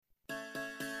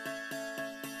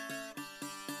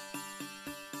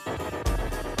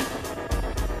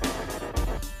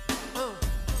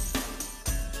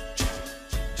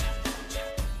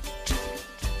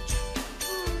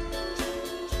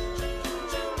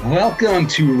Welcome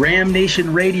to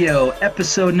RamNation Radio,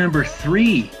 episode number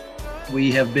 3.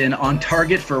 We have been on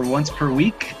target for once per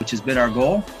week, which has been our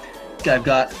goal. I've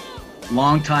got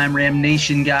longtime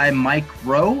RamNation guy Mike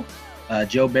Rowe.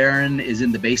 Joe Barron is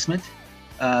in the basement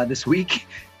this week.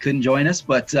 Couldn't join us,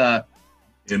 but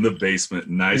in the basement.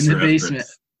 Nice in the reference. basement.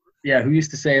 Yeah, who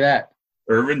used to say that?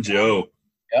 Irvin Joe.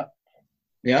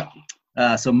 Yeah.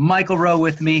 So Michael Rowe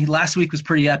with me. Last week was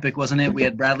pretty epic, wasn't it? We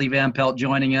had Bradley Van Pelt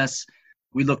joining us.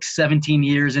 We looked 17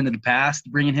 years into the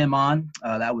past, bringing him on.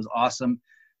 That was awesome.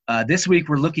 This week,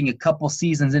 we're looking a couple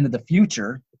seasons into the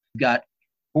future. We've got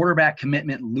quarterback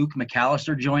commitment Luke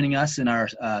McAllister joining us in our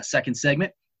second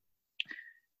segment.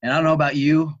 And I don't know about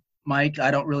you, Mike.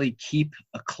 I don't really keep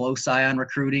a close eye on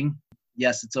recruiting.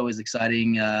 Yes, it's always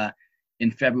exciting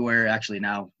in February. Actually,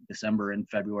 now December and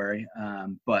February.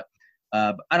 But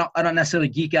I don't necessarily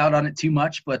geek out on it too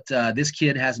much. But this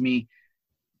kid has me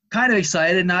kind of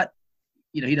excited. Not.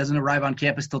 He doesn't arrive on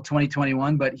campus till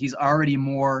 2021, but he's already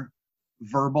more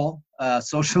verbal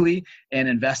socially and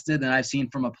invested than I've seen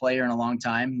from a player in a long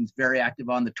time. He's very active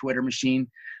on the Twitter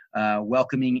machine,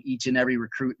 welcoming each and every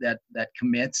recruit that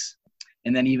commits,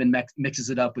 and then even mixes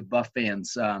it up with Buff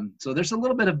fans. So there's a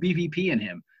little bit of BVP in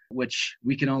him, which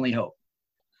we can only hope.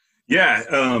 Yeah,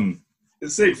 the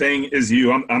same thing as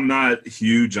you. I'm not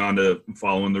huge on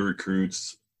following the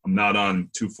recruits. I'm not on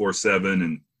 247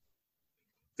 and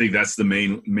I think that's the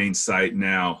main site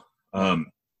now.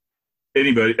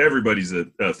 Everybody's a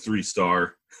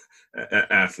 3-star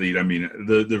athlete. I mean,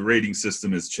 the rating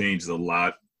system has changed a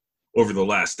lot over the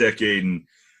last decade, and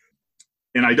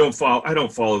I don't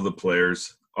follow the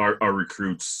players, our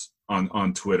recruits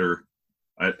on Twitter.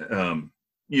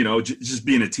 Just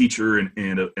being a teacher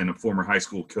and a former high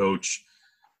school coach,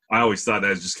 I always thought that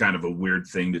was just kind of a weird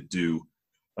thing to do.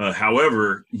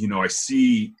 However, I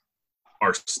see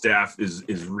our staff is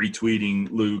retweeting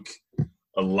Luke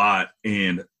a lot,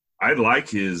 and I like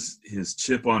his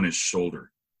chip on his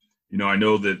shoulder. I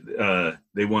know that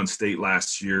they won state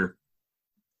last year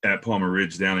at Palmer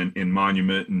Ridge down in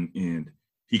Monument, and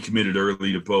he committed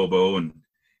early to Bobo, and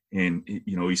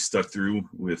he stuck through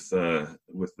with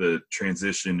the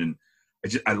transition,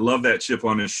 and I love that chip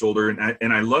on his shoulder,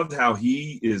 and I loved how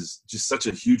he is just such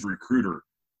a huge recruiter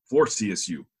for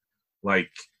CSU. Like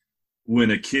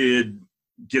when a kid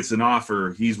gets an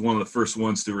offer, he's one of the first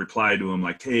ones to reply to him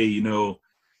like, hey,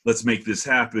 let's make this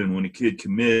happen. When a kid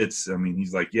commits, I mean,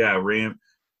 he's like, yeah, Ram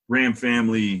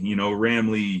family,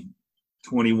 Ramley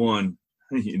 21,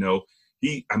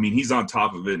 he's on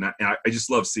top of it. And I just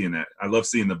love seeing that. I love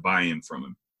seeing the buy-in from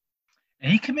him.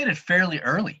 And he committed fairly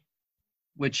early,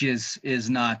 which is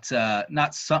not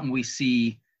something we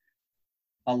see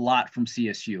a lot from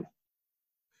CSU.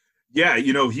 Yeah,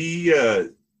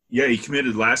 he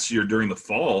committed last year during the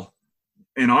fall,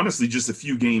 and honestly, just a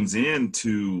few games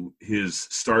into his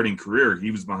starting career, he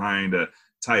was behind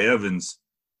Ty Evans,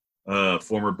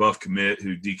 former Buff commit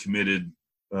who decommitted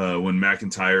when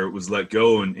McIntyre was let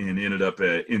go and ended up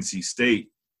at NC State,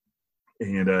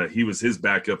 and he was his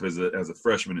backup as a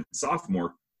freshman and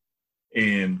sophomore,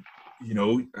 and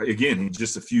again, he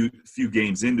just a few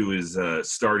games into his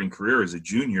starting career as a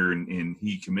junior, and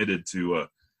he committed to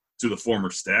the former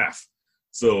staff.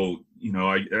 So,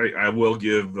 I will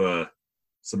give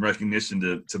some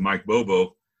recognition to Mike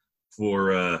Bobo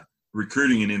for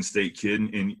recruiting an in-state kid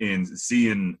and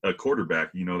seeing a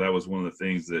quarterback. That was one of the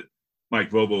things that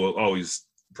Mike Bobo always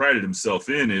prided himself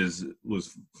in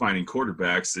was finding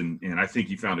quarterbacks, and I think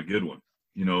he found a good one.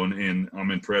 And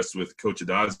I'm impressed with Coach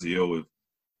Adazio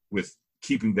with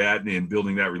keeping that and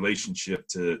building that relationship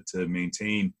to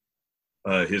maintain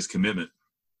his commitment.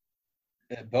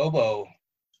 Bobo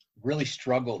really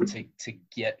struggled to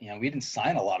get, we didn't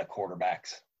sign a lot of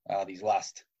quarterbacks these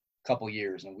last couple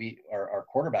years, and our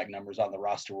quarterback numbers on the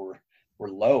roster were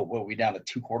low. Well, we down to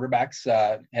 2 quarterbacks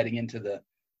heading into the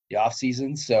off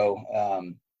season. So,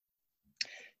 and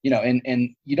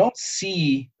you don't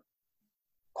see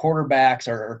quarterbacks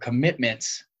or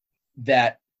commitments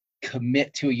that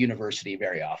commit to a university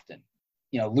very often.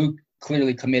 Luke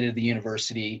clearly committed to the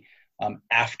university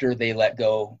after they let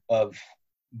go of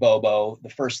Bobo. The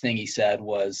first thing he said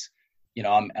was,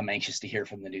 I'm anxious to hear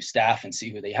from the new staff and see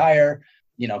who they hire,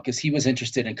 because he was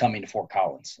interested in coming to Fort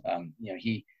Collins.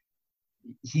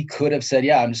 He could have said,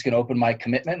 yeah, I'm just going to open my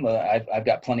commitment. I've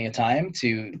got plenty of time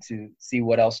to see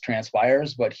what else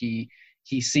transpires, but he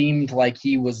seemed like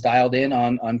he was dialed in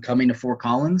on coming to Fort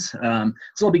Collins.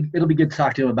 So it'll be good to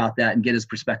talk to him about that and get his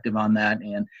perspective on that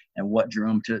and what drew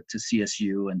him to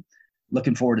CSU, and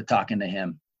looking forward to talking to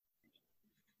him.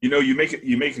 You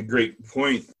make a great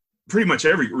point. Pretty much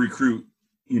every recruit,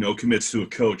 commits to a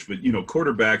coach, but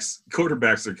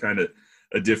quarterbacks are kind of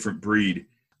a different breed.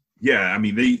 Yeah, I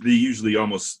mean, they usually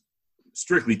almost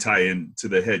strictly tie in to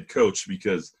the head coach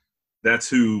because that's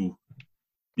who,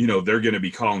 they're going to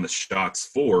be calling the shots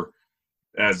for,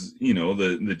 as,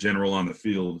 the general on the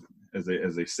field, as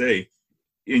they say.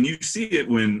 And you see it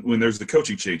when there's the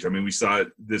coaching change. I mean, we saw it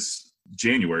this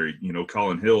January.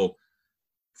 Colin Hill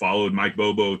followed Mike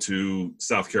Bobo to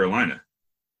South Carolina.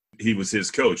 He was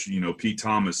his coach. Pete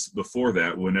Thomas before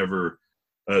that, whenever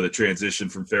the transition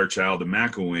from Fairchild to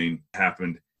McElwain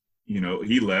happened,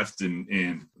 he left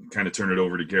and kind of turned it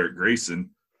over to Garrett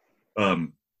Grayson.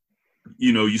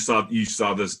 You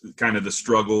saw this kind of the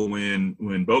struggle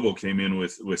when Bobo came in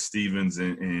with Stevens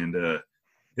and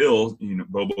Hill.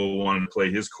 Bobo wanted to play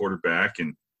his quarterback,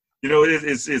 and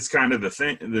it's kind of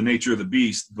the nature of the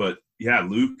beast. But yeah,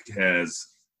 Luke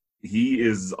he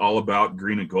is all about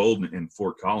green and gold in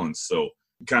Fort Collins. So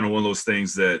kind of one of those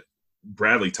things that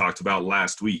Bradley talked about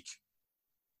last week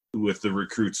with the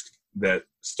recruits that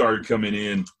started coming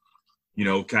in,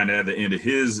 kind of at the end of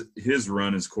his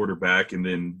run as quarterback. And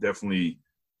then definitely,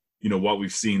 what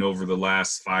we've seen over the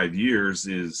last 5 years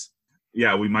is,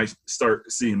 yeah, we might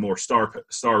start seeing more star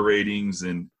ratings,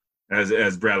 and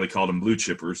as Bradley called them, blue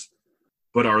chippers,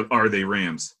 but are they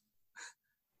Rams?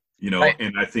 Right.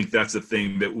 And I think that's a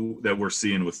thing that we're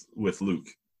seeing with Luke.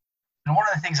 And one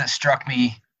of the things that struck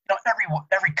me,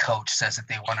 every coach says that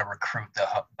they want to recruit the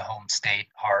home state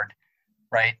hard,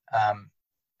 right?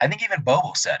 I think even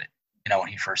Bobo said it, when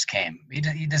he first came.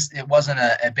 It wasn't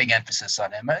a big emphasis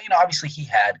on him. Obviously he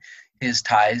had his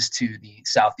ties to the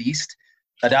Southeast.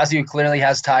 Adazio clearly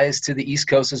has ties to the East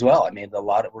Coast as well. I mean,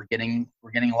 we're getting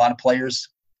a lot of players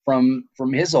from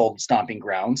his old stomping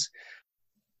grounds.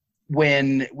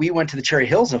 When we went to the Cherry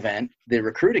Hills event, the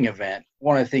recruiting event,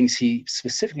 one of the things he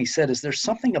specifically said is there's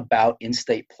something about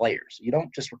in-state players. You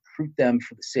don't just recruit them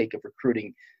for the sake of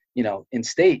recruiting,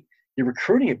 in-state. You're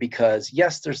recruiting it because,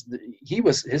 yes, he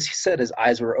said his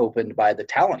eyes were opened by the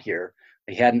talent here.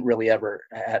 He hadn't really ever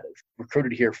had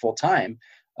recruited here full time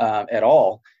at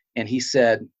all. And he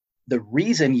said, the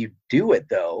reason you do it,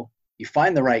 though, you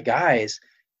find the right guys,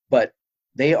 but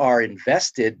they are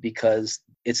invested because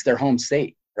it's their home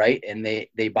state. Right. And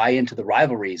they buy into the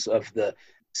rivalries of the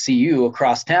CU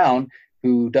across town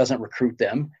who doesn't recruit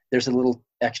them. There's a little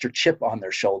extra chip on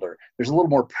their shoulder. There's a little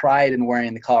more pride in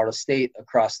wearing the Colorado State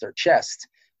across their chest.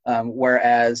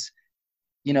 Whereas,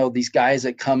 these guys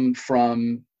that come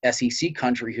from SEC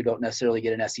country who don't necessarily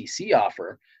get an SEC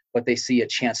offer, but they see a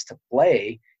chance to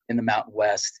play in the Mountain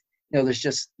West. There's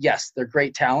just, yes, they're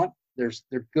great talent.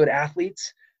 They're good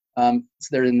athletes.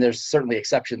 There's certainly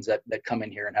exceptions that come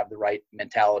in here and have the right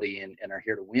mentality and are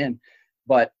here to win.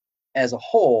 But as a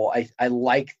whole, I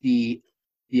like the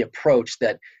approach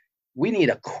that we need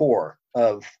a core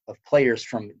of players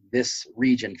from this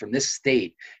region, from this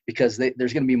state, because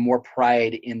there's going to be more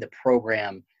pride in the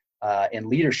program and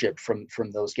leadership from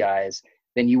those guys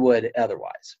than you would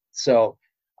otherwise. So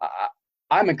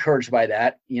I'm encouraged by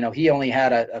that. He only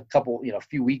had a couple, a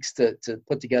few weeks to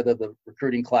put together the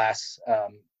recruiting class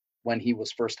when he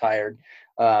was first hired,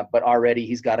 but already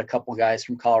he's got a couple guys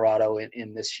from Colorado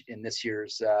in this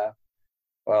year's,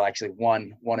 actually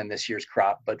one in this year's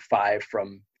crop, but 5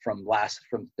 from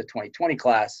the 2020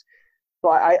 class. So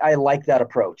I like that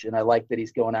approach, and I like that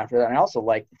he's going after that. And I also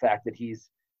like the fact that he's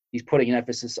putting an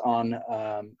emphasis on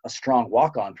a strong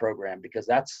walk-on program, because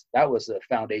that was the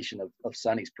foundation of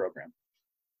Sonny's program.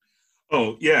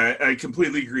 Oh yeah, I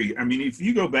completely agree. I mean, if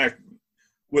you go back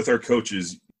with our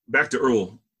coaches, back to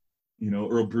Earl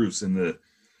Bruce in the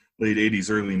late 80s,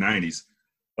 early 90s,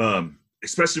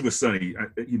 especially with Sonny,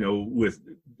 with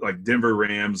like Denver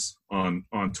Rams on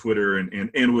Twitter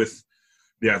and with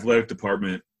the athletic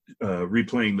department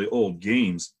replaying the old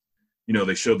games.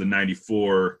 They showed the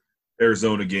 94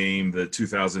 Arizona game, the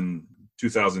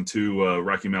 2002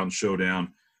 Rocky Mountain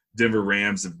Showdown. Denver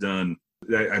Rams have done,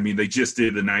 they just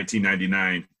did the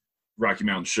 1999 Rocky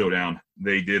Mountain Showdown.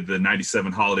 They did the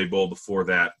 97 Holiday Bowl before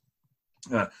that.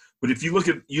 But if you look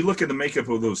at the makeup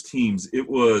of those teams, it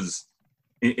was,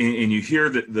 and you hear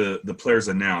that the players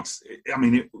announce,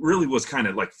 it really was kind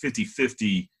of like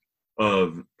 50-50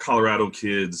 of Colorado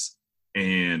kids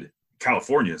and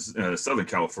California's Southern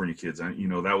California kids.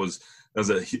 That was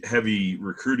a heavy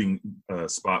recruiting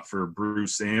spot for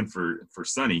Bruce and for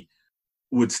Sonny.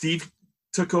 When Steve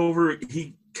took over,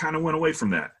 he kind of went away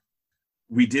from that.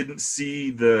 We didn't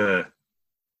see the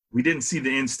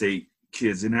in-state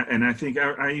kids, and I think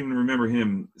I even remember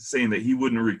him saying that he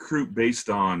wouldn't recruit based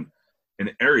on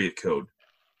an area code,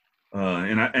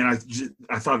 and I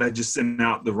thought that just sent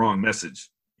out the wrong message.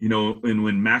 And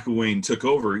when McElwain took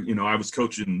over, I was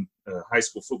coaching high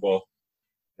school football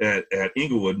at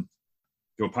Inglewood,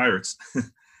 go Pirates.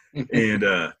 and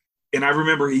I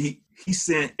remember he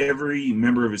sent every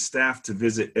member of his staff to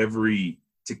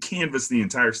canvass the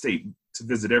entire state, to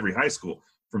visit every high school,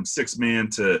 from 6-man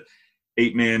to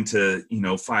 8-man to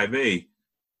 5A,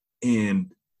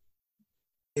 and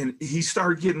he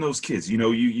started getting those kids.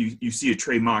 You see a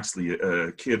Trey Moxley,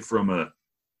 a kid from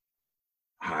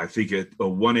I think a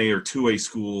 1A or 2A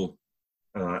school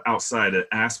outside of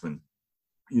Aspen,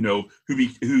 who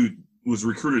was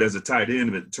recruited as a tight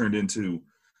end, but turned into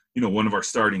one of our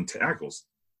starting tackles,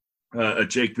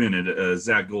 Jake Bennett,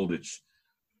 Zach Goldich.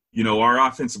 Our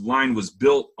offensive line was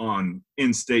built on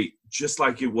in-state, just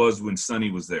like it was when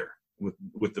Sonny was there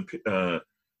with the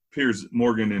Piers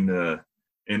Morgan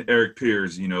and Eric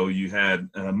Piers. You had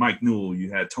Mike Newell,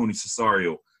 you had Tony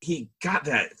Cesario. He got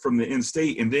that from the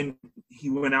in-state, and then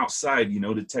he went outside,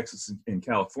 to Texas and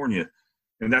California,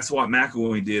 and that's what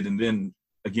McElwain did. And then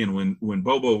again, when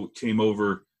Bobo came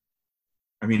over,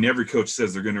 I mean, every coach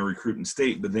says they're going to recruit in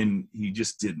state, but then he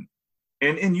just didn't.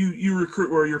 And you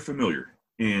recruit where you're familiar.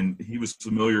 And he was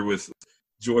familiar with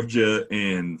Georgia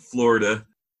and Florida,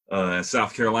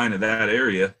 South Carolina, that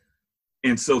area.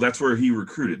 And so that's where he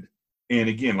recruited. And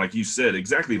again, like you said,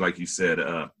 exactly like you said,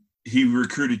 he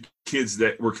recruited kids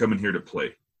that were coming here to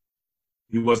play.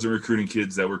 He wasn't recruiting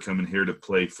kids that were coming here to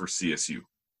play for CSU.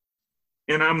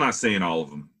 And I'm not saying all of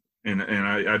them. And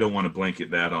I don't want to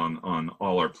blanket that on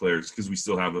all our players, because we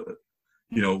still have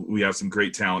we have some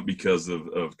great talent because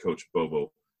of Coach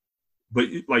Bobo. But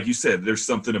like you said, there's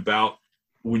something about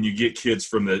when you get kids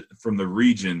from the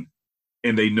region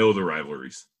and they know the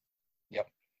rivalries. Yep.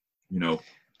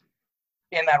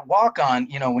 And that walk-on,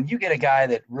 when you get a guy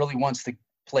that really wants to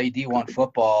play D1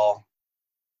 football,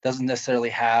 doesn't necessarily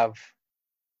have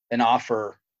an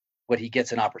offer, but he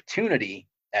gets an opportunity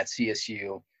at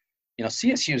CSU.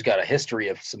 CSU's got a history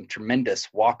of some tremendous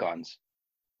walk-ons.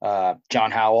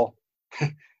 John Howell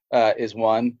is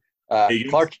one.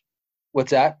 Clark,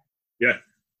 what's that? Yeah.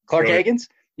 Clark Higgins?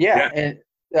 Yeah. And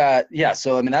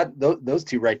so I mean those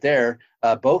two right there,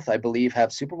 both I believe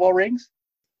have Super Bowl rings.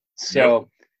 So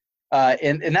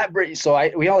and that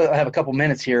we only have a couple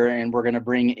minutes here, and we're going to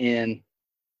bring in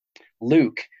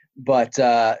Luke, but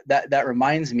that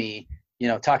reminds me,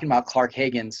 talking about Clark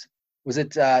Higgins, was it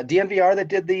DNVR that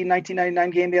did the 1999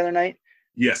 game the other night?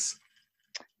 Yes.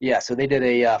 Yeah, so they did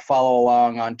a follow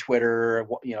along on Twitter,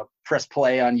 press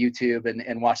play on YouTube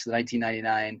and watch the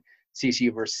 1999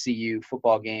 CSU versus CU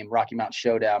football game, Rocky Mountain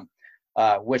Showdown,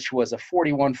 which was a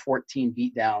 41-14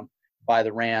 beatdown by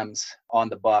the Rams on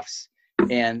the Buffs.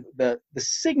 And the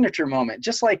signature moment,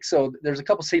 there's a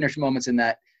couple signature moments in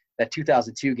that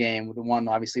 2002 game. The one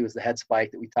obviously was the head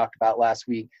spike that we talked about last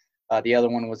week. The other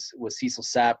one was Cecil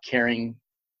Sapp carrying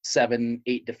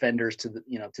 7-8 defenders to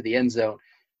the end zone.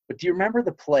 But do you remember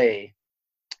the play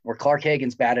where Clark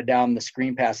Higgins batted down the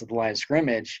screen pass at the line of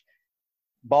scrimmage?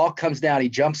 Ball comes down, he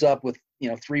jumps up with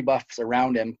 3 Buffs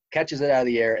around him, catches it out of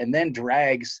the air, and then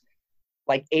drags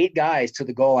like 8 guys to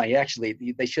the goal line.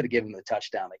 They should have given him the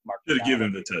touchdown. Like Mark should have given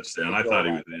him the touchdown. I thought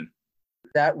he was in.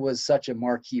 That was such a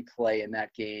marquee play in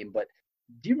that game. But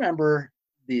do you remember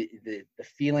the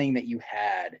feeling that you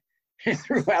had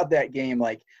throughout that game?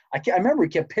 Like I remember we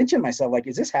kept pinching myself. Like,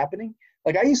 is this happening?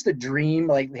 Like I used to dream,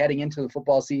 like heading into the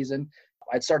football season,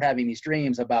 I'd start having these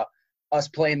dreams about us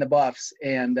playing the Buffs.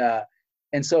 And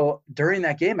so during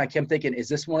that game, I kept thinking, is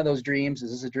this one of those dreams? Is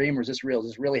this a dream or is this real? Is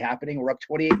this really happening? We're up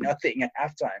 28-0 at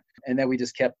halftime. And then we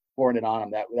just kept pouring it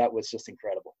on them. That was just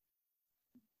incredible.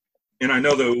 And I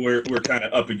know that we're kind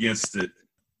of up against it.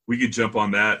 We could jump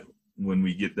on that when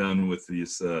we get done with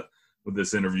this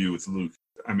interview with Luke.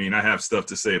 I mean, I have stuff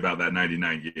to say about that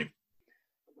 99 game.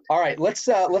 All right, let's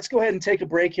go ahead and take a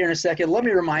break here in a second. Let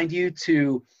me remind you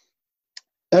to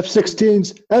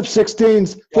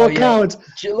F-16s, 4 counts.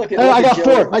 I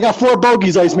got 4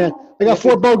 bogeys,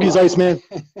 Iceman.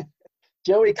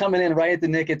 Joey coming in right at the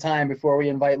nick of time before we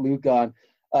invite Luke on.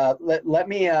 Let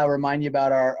me remind you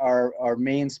about our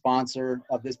main sponsor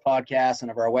of this podcast and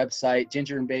of our website,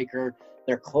 Ginger and Baker.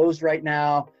 They're closed right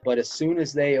now, but as soon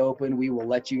as they open, we will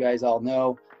let you guys all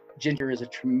know. Ginger is a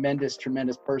tremendous,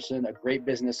 tremendous person, a great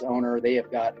business owner. They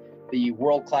have got the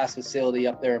world-class facility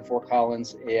up there in Fort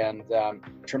Collins and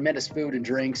tremendous food and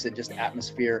drinks and just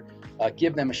atmosphere.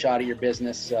 Give them a shot at your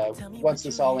business. Once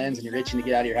this all ends and you're itching to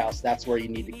get out of your house, that's where you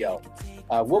need to go.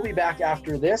 We'll be back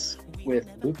after this with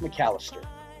Luke McAllister.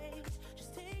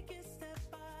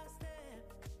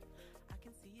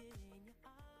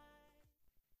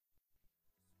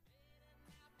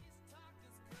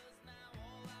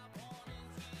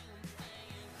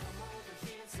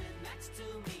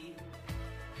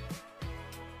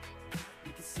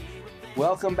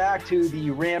 Welcome back to the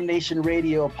RamNation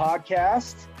Radio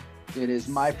podcast. It is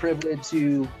my privilege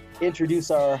to introduce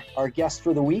our guest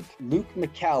for the week, Luke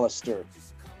McAllister.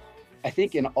 I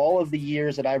think in all of the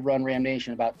years that I've run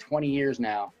RamNation, about 20 years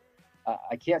now,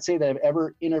 I can't say that I've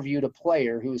ever interviewed a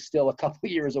player who is still a couple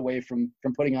of years away from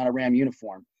putting on a Ram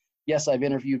uniform. Yes, I've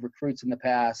interviewed recruits in the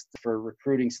past for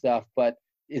recruiting stuff, but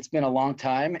it's been a long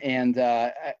time. And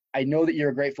I know that you're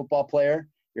a great football player.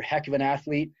 You're a heck of an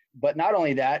athlete. But not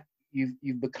only that,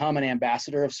 you've become an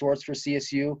ambassador of sorts for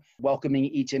CSU, welcoming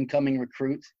each incoming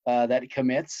recruit that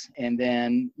commits, and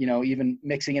then, even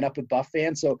mixing it up with Buff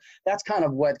fans. So that's kind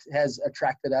of what has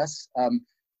attracted us.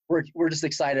 We're just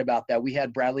excited about that. We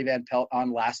had Bradley Van Pelt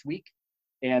on last week,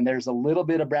 and there's a little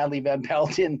bit of Bradley Van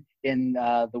Pelt in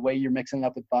the way you're mixing it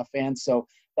up with Buff fans. So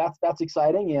that's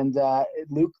exciting. And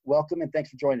Luke, welcome, and thanks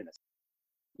for joining us.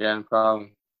 Yeah, no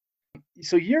problem.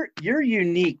 So you're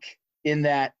unique in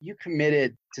that you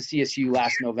committed to CSU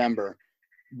last November,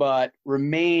 but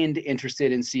remained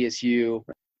interested in CSU,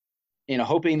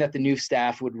 hoping that the new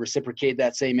staff would reciprocate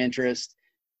that same interest.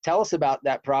 Tell us about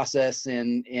that process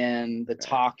and the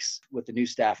talks with the new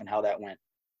staff and how that went.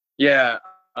 Yeah,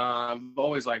 I've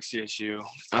always liked CSU.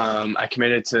 I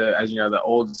committed to, as you know, the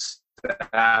old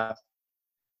staff.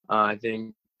 I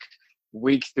think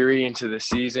week 3 into the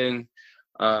season,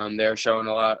 they were showing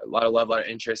a lot of love, a lot of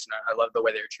interest, and I love the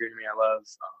way they were treating me. I love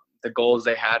the goals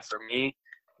they had for me.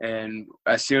 And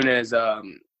as soon as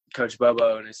Coach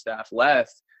Bobo and his staff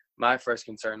left, my first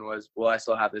concern was, will I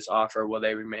still have this offer? Will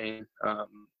they remain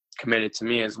committed to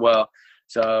me as well?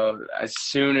 So as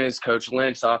soon as Coach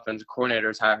Lynch, the offensive coordinator,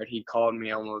 was hired, he called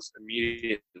me almost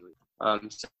immediately,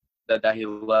 said that he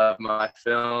loved my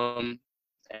film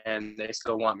and they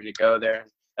still want me to go there.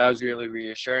 That was really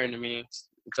reassuring to me.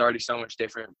 It's already so much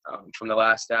different from the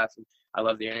last staff. And I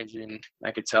love the energy, and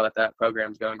I could tell that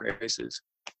program's going great places.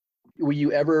 Were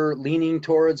you ever leaning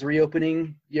towards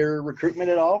reopening your recruitment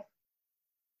at all?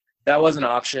 That was an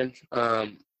option.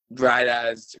 Right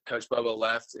as Coach Bobo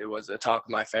left, it was a talk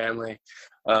with my family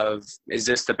of, is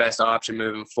this the best option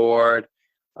moving forward?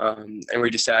 And we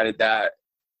decided that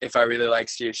if I really like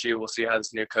CSU, we'll see how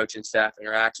this new coaching staff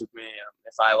interacts with me.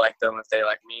 If I like them, if they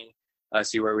like me,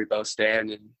 see where we both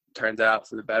stand. And turns out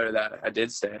for the better that I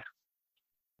did stay.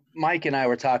 Mike and I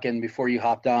were talking before you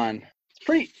hopped on.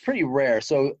 It's pretty rare.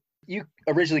 So you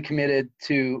originally committed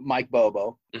to Mike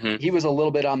Bobo. Mm-hmm. He was a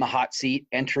little bit on the hot seat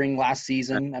entering last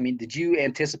season. I mean, did you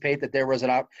anticipate that there was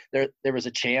there was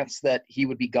a chance that he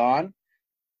would be gone?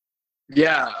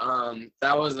 Yeah,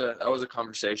 that was a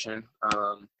conversation.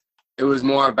 It was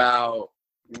more about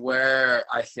where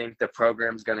I think the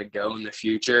program's going to go in the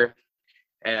future.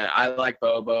 And I like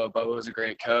Bobo. Bobo was a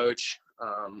great coach.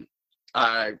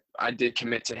 I did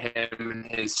commit to him and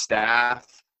his staff,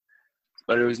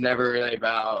 but it was never really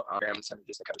about just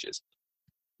the coaches.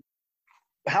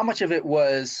 How much of it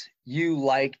was you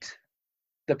liked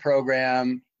the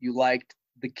program, you liked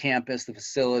the campus, the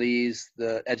facilities,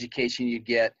 the education you'd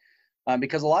get?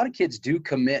 Because a lot of kids do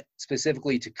commit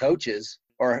specifically to coaches,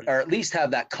 or at least have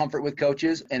that comfort with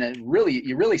coaches, and you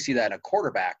really see that in a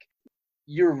quarterback.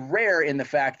 You're rare in the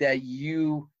fact that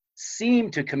you seem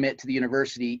to commit to the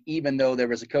university even though there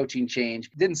was a coaching change.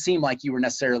 It didn't seem like you were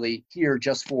necessarily here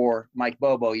just for Mike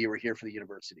Bobo. You were here for the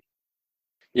university.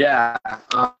 Yeah,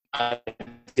 I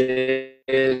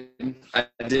did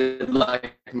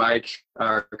like Mike,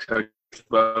 or Coach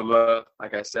Bobo,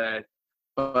 like I said.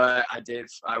 But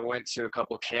I went to a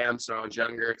couple camps when I was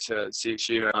younger to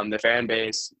CSU. The fan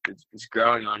base is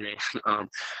growing on me.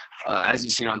 As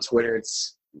you've seen on Twitter,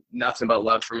 it's nothing but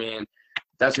love for me, and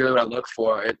that's really what I look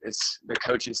for. It's the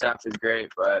coaching staff is great,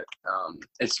 but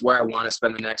it's where I want to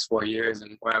spend the next 4 years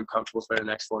and where I'm comfortable spending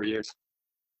the next 4 years.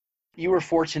 You were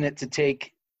fortunate to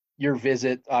take your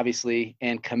visit, obviously,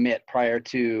 and commit prior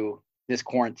to this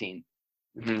quarantine.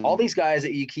 Mm-hmm. All these guys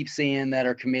that you keep seeing that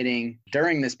are committing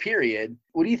during this period,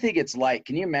 what do you think it's like?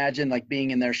 Can you imagine like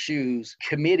being in their shoes,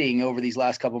 committing over these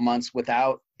last couple months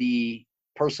without the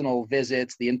personal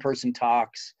visits, the in-person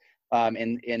talks,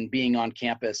 and being on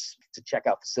campus to check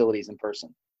out facilities in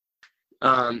person?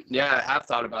 Yeah, I have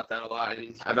thought about that a lot.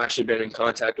 And I've actually been in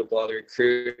contact with a lot of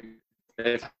recruits.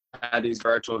 They've had these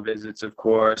virtual visits, of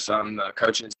course, the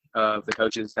coaches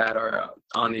that are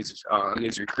on these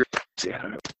recruits.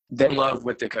 Yeah. They love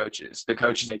with the coaches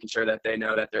making sure that they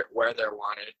know that they're where they're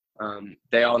wanted.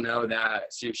 They all know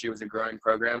that CSU was a growing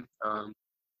program.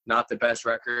 Not the best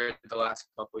record the last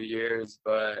couple of years,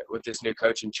 but with this new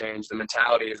coaching change, the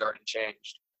mentality has already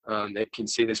changed. They can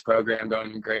see this program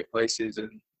going in great places,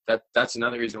 and that's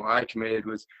another reason why I committed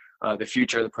was the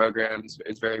future of the program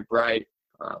is very bright.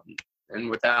 And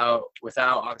without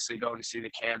obviously going to see the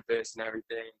campus and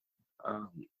everything,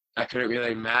 I couldn't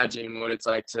really imagine what it's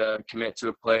like to commit to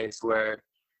a place where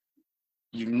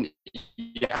you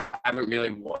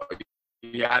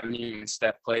haven't even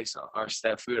stepped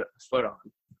foot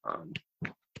on.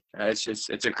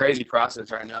 It's a crazy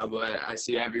process right now, but I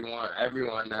see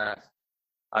everyone that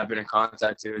I've been in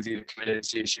contact to is either committed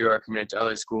to CSU or committed to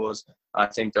other schools. I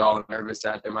think they're all nervous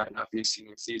that there might not be a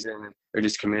senior season, and they're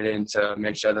just committed to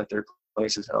make sure that their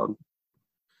place is held.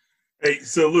 Hey,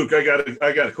 so Luke, I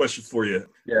got a question for you.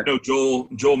 Yeah. I know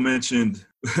Joel mentioned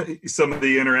some of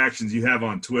the interactions you have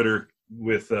on Twitter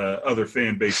with other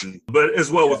fan bases, but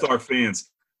as well with our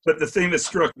fans. But the thing that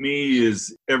struck me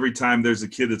is every time there's a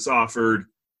kid that's offered,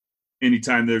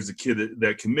 anytime there's a kid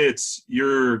that commits,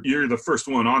 you're the first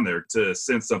one on there to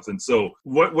send something. So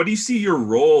what do you see your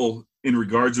role in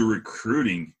regards to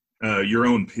recruiting your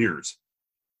own peers?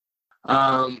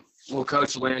 Well,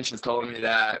 Coach Lynch has told me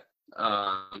that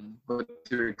with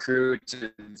the recruits,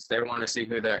 they want to see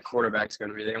who that quarterback's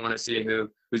going to be. They want to see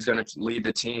who's going to lead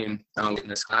the team in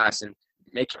this class and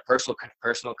make a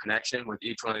personal connection with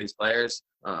each one of these players.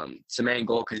 It's the main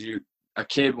goal, because a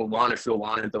kid will want to feel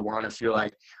wanted. They'll want to feel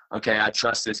like, okay, I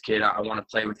trust this kid. I want to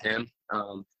play with him.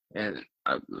 And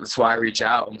that's why I reach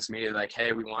out almost immediately, like,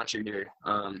 hey, we want you here.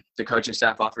 The coaching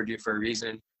staff offered you for a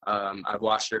reason. I've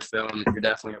watched your film. You're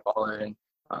definitely a baller. And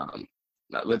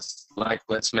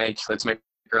let's make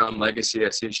your own legacy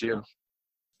at CSU.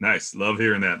 Nice. Love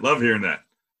hearing that.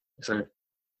 Sure.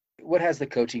 What has the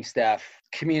coaching staff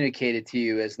communicated to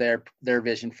you as their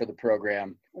vision for the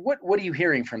program? What are you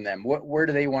hearing from them? Where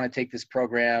do they want to take this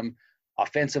program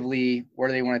offensively? Where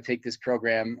do they want to take this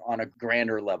program on a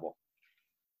grander level?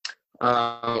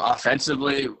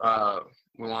 Offensively,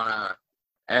 we want to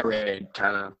air raid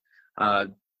kind of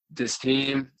this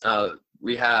team.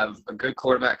 We have a good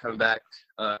quarterback coming back,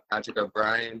 Patrick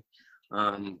O'Brien.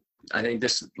 I think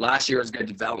this last year was a good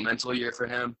developmental year for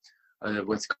him.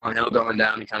 With Cornell going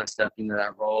down, he kind of stepped into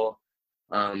that role.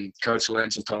 Coach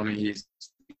Lynch has told me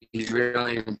he's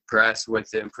really impressed with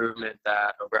the improvement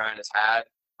that O'Brien has had.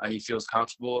 He feels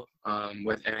comfortable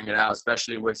with airing it out,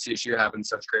 especially with CSU having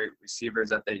such great receivers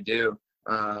that they do.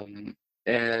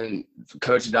 And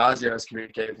Coach Dazio has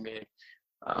communicated with me.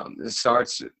 It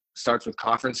starts with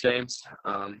conference games.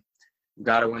 We've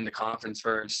got to win the conference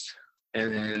first.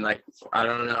 And then, I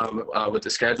don't know what the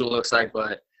schedule looks like,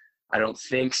 but I don't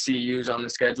think CU's on the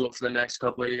schedule for the next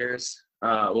couple of years.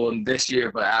 This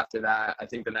year, but after that, I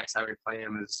think the next time we play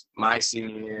him is my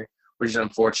senior year, which is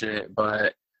unfortunate.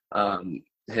 But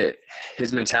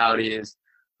his mentality is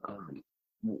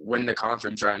win the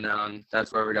conference right now, and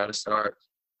that's where we got to start.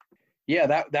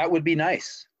 Yeah, that would be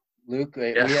nice, Luke.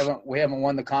 Yeah. We haven't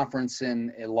won the conference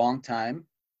in a long time.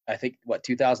 I think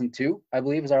 2002, I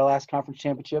believe, is our last conference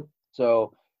championship.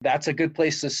 So that's a good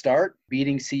place to start.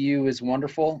 Beating CU is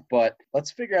wonderful, but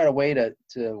let's figure out a way to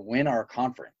win our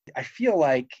conference. I feel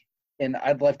like, and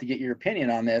I'd love to get your opinion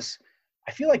on this,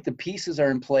 I feel like the pieces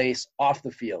are in place off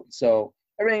the field. So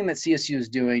everything that CSU is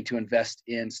doing to invest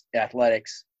in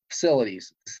athletics,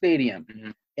 facilities, stadium,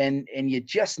 mm-hmm. and you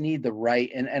just need the right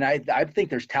 – and I think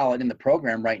there's talent in the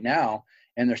program right now,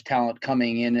 and there's talent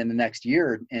coming in the next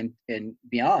year and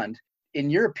beyond. In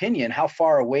your opinion, how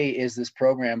far away is this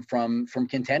program from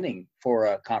contending for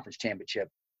a conference championship?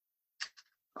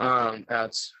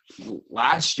 That's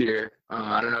last year.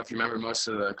 I don't know if you remember most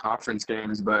of the conference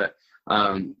games, but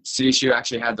CSU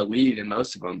actually had the lead in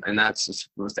most of them, and it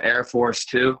was the Air Force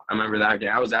too. I remember that game.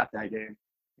 I was at that game,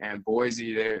 and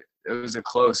Boise. It was a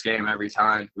close game every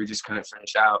time. We just couldn't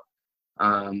finish out.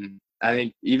 I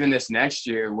think even this next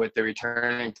year with the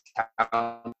returning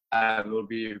talent, will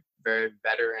be very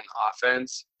better in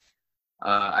offense.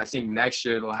 I think next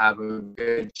year they'll have a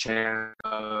good chance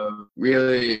of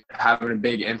really having a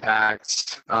big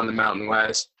impact on the Mountain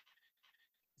West.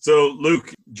 So,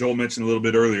 Luke, Joel mentioned a little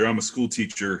bit earlier, I'm a school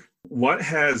teacher. What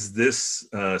has this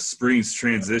spring's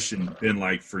transition been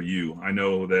like for you? I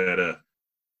know that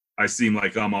I seem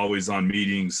like I'm always on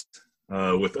meetings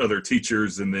with other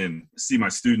teachers and then see my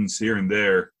students here and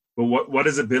there. But what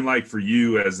has it been like for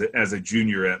you as a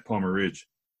junior at Palmer Ridge?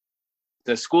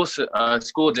 The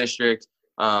school district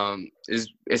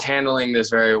is handling this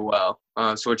very well.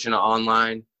 Switching to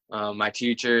online, my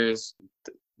teachers,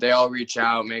 they all reach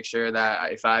out, make sure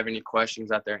that if I have any questions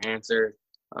that they're answered.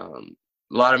 A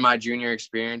lot of my junior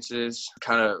experiences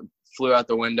kind of flew out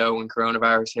the window when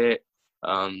coronavirus hit.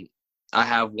 I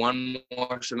have one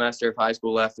more semester of high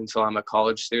school left until I'm a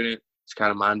college student. It's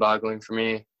kind of mind-boggling for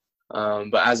me.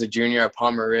 But as a junior at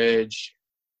Palmer Ridge,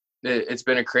 it's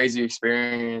been a crazy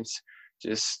experience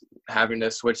just having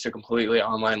to switch to completely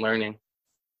online learning.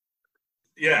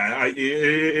 Yeah, it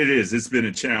is. It's been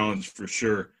a challenge for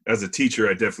sure. As a teacher,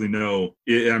 I definitely know.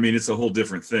 It's a whole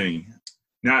different thing.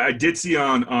 Now, I did see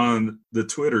on the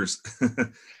Twitters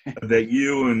that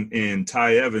you and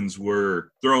Ty Evans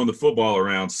were throwing the football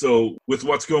around. So with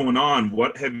what's going on,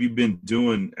 what have you been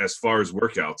doing as far as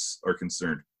workouts are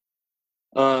concerned?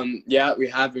 Yeah, we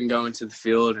have been going to the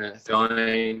field and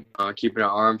throwing, keeping our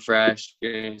arm fresh,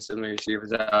 getting some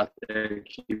receivers out there,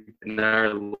 keeping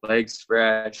our legs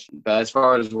fresh. But as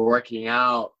far as working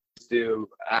out, do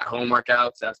at-home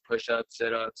workouts, that's push-ups,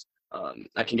 sit-ups.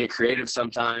 I can get creative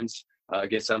sometimes.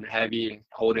 Get some heavy and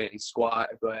hold it and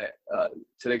squat, but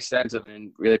to the extent of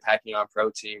really packing on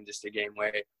protein just to gain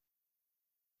weight.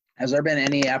 Has there been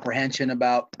any apprehension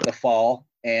about the fall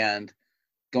and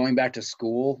going back to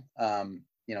school?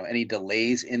 Any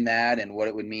delays in that and what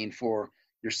it would mean for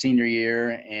your senior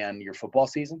year and your football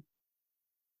season?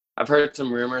 I've heard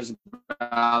some rumors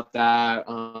about that.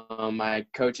 My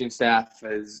coaching staff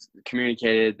has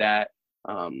communicated that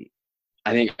I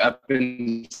think up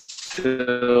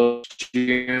until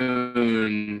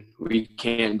June, we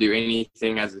can't do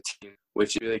anything as a team,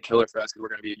 which is really killer for us because we're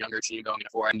going to be a younger team going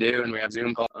before I do, and we have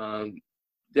Zoom calls.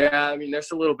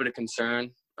 There's a little bit of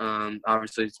concern.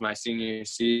 Obviously, it's my senior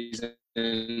season.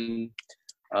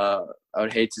 I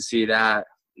would hate to see that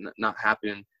not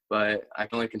happen, but I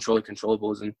can only control the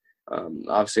controllables, and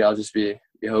obviously, I'll just be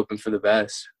hoping for the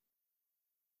best.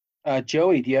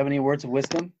 Joey, do you have any words of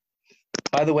wisdom?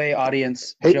 By the way,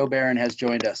 audience, Hey. Joe Barron has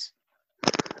joined us.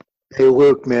 Hey,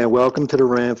 Luke, man, welcome to the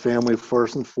Ram family,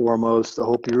 first and foremost. I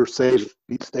hope you're safe,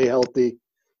 stay healthy,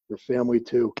 your family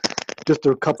too. Just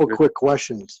a couple quick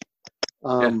questions.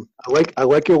 I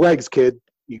like your legs, kid.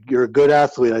 You're a good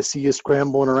athlete. I see you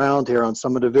scrambling around here on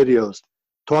some of the videos.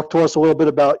 Talk to us a little bit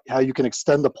about how you can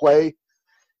extend the play,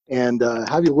 and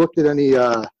have you looked at any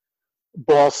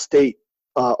Ball State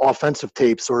offensive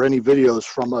tapes or any videos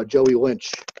from Joey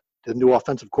Lynch, the new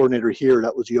offensive coordinator here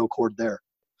that was Yocord there?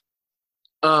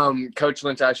 Coach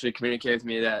Lynch actually communicated with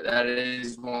me that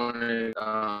is one of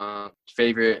the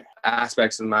favorite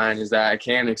aspects of mine is that I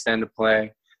can extend the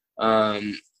play.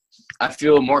 I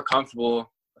feel more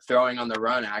comfortable throwing on the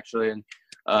run, actually, and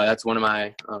that's one of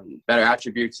my better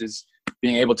attributes is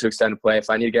being able to extend the play. If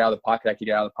I need to get out of the pocket, I can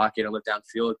get out of the pocket and look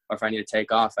downfield, or if I need to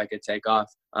take off, I could take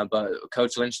off. But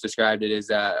Coach Lynch described it as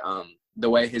that the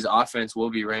way his offense will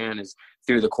be ran is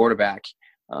through the quarterback.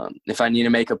 If I need to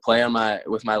make a play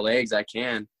with my legs, I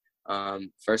can.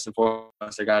 First and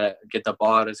foremost, I gotta get the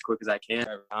ball out as quick as I can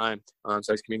every time.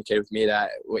 So he's communicated with me that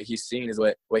what he's seen is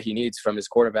what he needs from his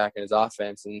quarterback and his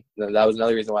offense, and that was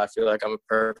another reason why I feel like I'm a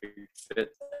perfect fit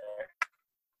there.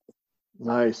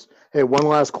 Nice. Hey, one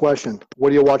last question.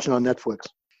 What are you watching on Netflix?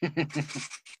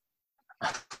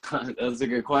 That's a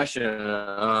good question.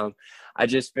 I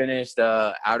just finished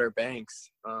Outer Banks.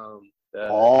 I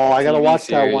gotta watch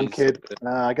that one, kid.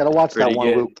 I gotta watch that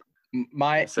one, Luke.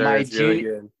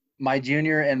 My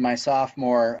junior and my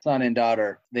sophomore son and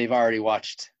daughter, they've already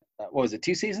watched. What was it?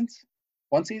 2 seasons?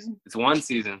 1 season? It's 1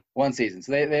 season. 1 season.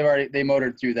 So they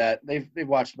motored through that. They've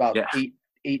watched about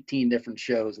 18 different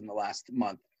shows in the last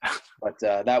month, but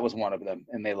that was one of them,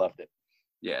 and they loved it.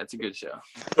 Yeah, it's a good show.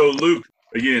 So Luke,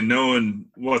 again, knowing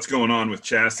what's going on with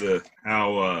Chassa,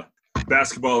 how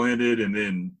basketball ended, and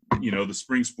then the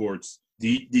spring sports. Do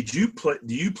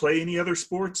you play any other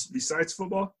sports besides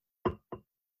football?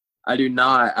 I do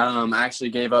not. I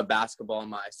actually gave up basketball in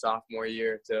my sophomore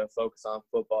year to focus on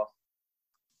football.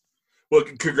 Well,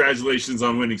 congratulations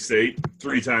on winning state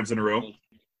 3 times in a row.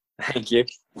 Thank you.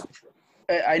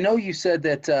 I know you said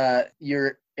that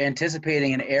you're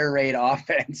anticipating an air raid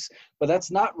offense, but that's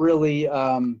not really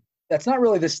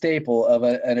the staple of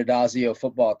an Adazio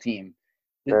football team.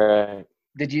 Right.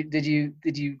 Did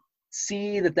you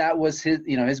see that was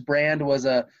his brand was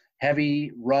a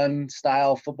heavy run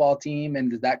style football team, and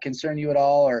did that concern you at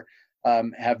all, or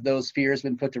have those fears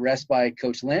been put to rest by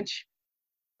Coach Lynch?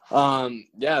 Yeah,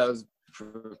 that was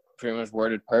pretty much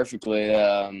worded perfectly.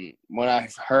 When I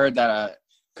heard that a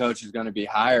coach is going to be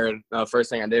hired, the first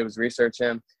thing I did was research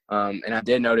him, and I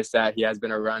did notice that he has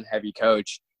been a run heavy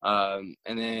coach. And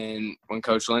then when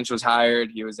Coach Lynch was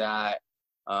hired, he was at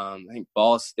I think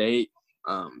Ball State.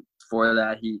 Before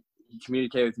that, he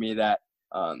communicated with me that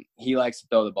he likes to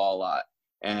throw the ball a lot,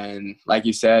 and like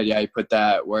you said, he put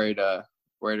that worry to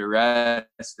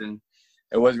rest, and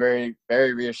it was very,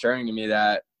 very reassuring to me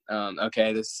that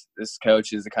okay, this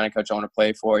coach is the kind of coach I want to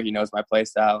play for. He knows my play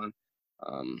style, and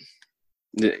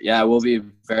it will be a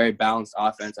very balanced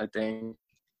offense, I think.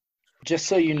 Just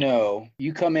so you know,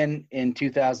 you come in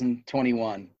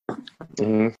 2021.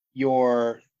 Mm-hmm.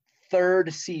 Your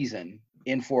 3rd season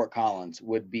in Fort Collins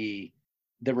would be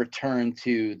the return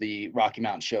to the Rocky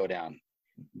Mountain Showdown.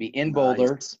 Be in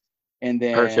Boulder, and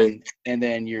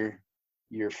then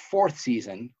your fourth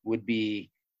season would be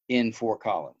in Fort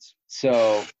Collins.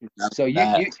 So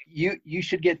you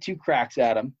should get 2 cracks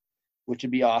at them, which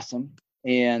would be awesome.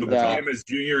 And time as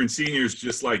junior and seniors,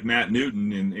 just like Matt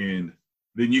Newton, and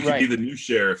then you could be the new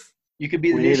sheriff. You could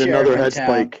be the we new need sheriff another in head town.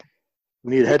 spike.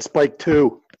 We need head spike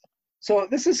 2. So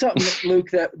this is something,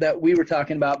 Luke, that we were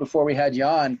talking about before we had you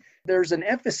on. There's an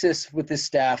emphasis with this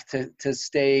staff to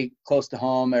stay close to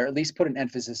home, or at least put an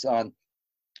emphasis on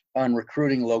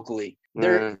recruiting locally.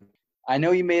 I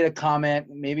know you made a comment,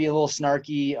 maybe a little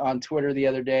snarky, on Twitter the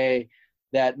other day,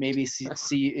 that maybe it's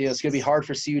going to be hard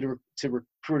for CU to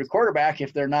recruit a quarterback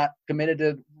if they're not committed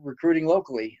to recruiting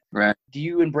locally. Right. Do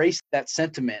you embrace that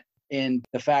sentiment and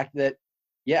the fact that,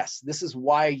 yes, this is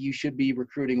why you should be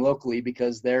recruiting locally,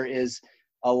 because there is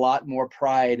a lot more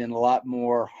pride and a lot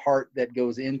more heart that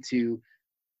goes into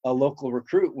a local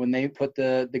recruit when they put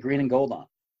the green and gold on?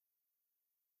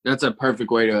 That's a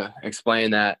perfect way to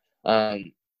explain that.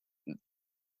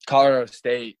 Colorado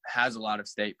State has a lot of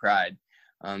state pride.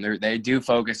 They do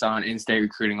focus on in-state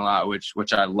recruiting a lot,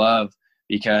 which I love,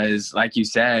 because, like you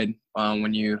said,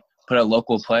 when you put a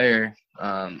local player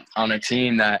on a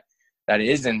team that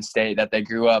is in-state, that they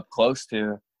grew up close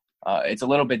to, it's a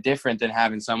little bit different than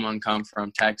having someone come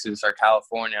from Texas or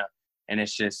California, and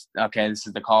it's just, okay, this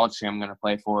is the college team I'm going to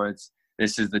play for.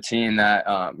 This is the team that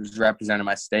is representing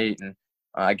my state, and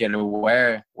I get to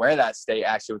wear that state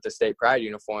actually with the state pride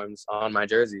uniforms on my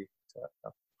jersey. So.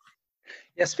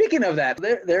 Yeah, speaking of that,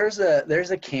 there's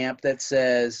a camp that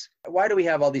says, why do we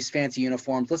have all these fancy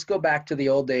uniforms? Let's go back to the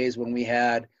old days when we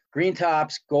had green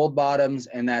tops, gold bottoms,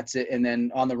 and that's it. And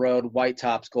then on the road, white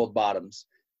tops, gold bottoms.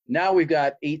 Now we've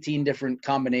got 18 different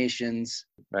combinations.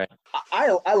 Right.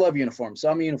 I love uniforms, so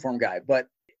I'm a uniform guy. But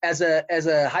as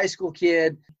a high school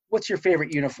kid, what's your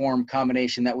favorite uniform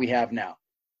combination that we have now?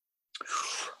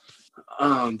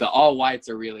 The all whites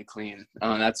are really clean.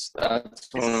 That's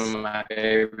one of my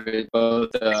favorites.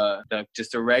 Both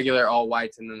just the regular all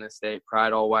whites and then the state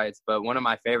pride all whites. But one of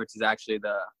my favorites is actually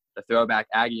the throwback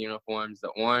Aggie uniforms, the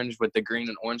orange with the green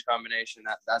and orange combination.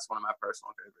 That's one of my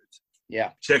personal favorites.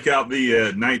 Yeah. Check out the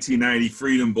 1990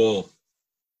 Freedom Bowl.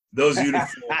 Those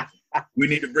uniforms, we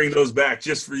need to bring those back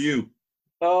just for you.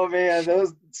 Oh man,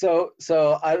 those. So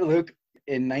Luke,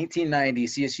 in 1990,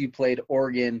 CSU played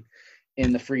Oregon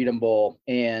in the Freedom Bowl,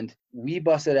 and we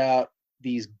busted out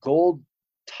these gold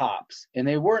tops, and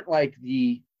they weren't like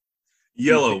the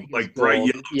yellow, like bright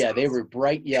yellow. Yeah, they were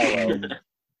bright yellow.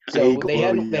 So they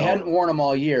hadn't worn them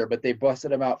all year, but they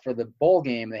busted them out for the bowl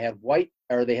game. They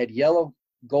had yellow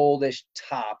goldish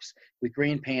tops with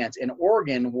green pants, and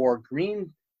Oregon wore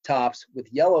green tops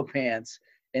with yellow pants,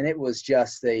 and it was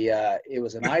just it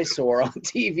was an eyesore on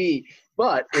TV,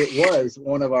 but it was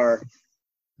one of our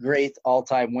great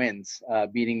all-time wins,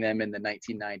 beating them in the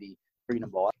 1990 Freedom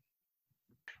Bowl.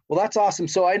 Well, that's awesome.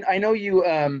 So I know you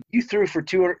threw for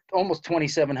almost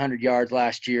 2,700 yards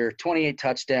last year, 28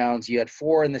 touchdowns. You had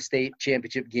 4 in the state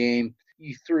championship game.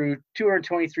 You threw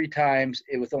 223 times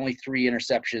with only 3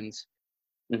 interceptions.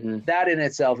 Mm-hmm. That in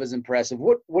itself is impressive.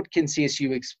 What can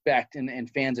CSU expect and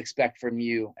fans expect from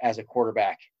you as a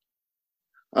quarterback?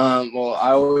 Well,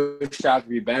 I always strive to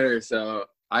be better, so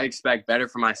I expect better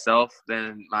for myself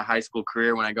than my high school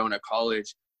career when I go into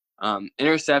college.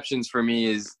 Interceptions for me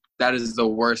is the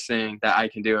worst thing that I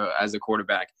can do as a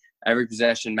quarterback. Every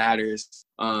possession matters.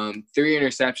 3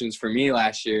 interceptions for me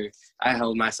last year, I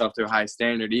held myself to a high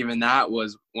standard. Even that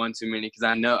was one too many, because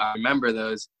I remember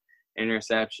those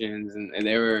interceptions, and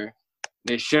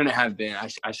they shouldn't have been.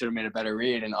 I should have made a better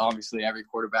read, and obviously every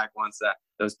quarterback wants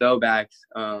those throwbacks.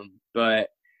 But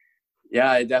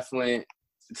yeah, it definitely –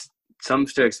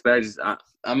 something to expect.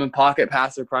 I'm a pocket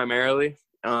passer primarily.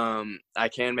 I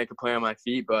can make a play on my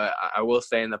feet, but I will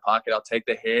stay in the pocket. I'll take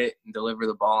the hit and deliver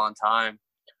the ball on time.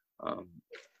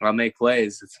 I'll make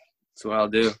plays. That's what I'll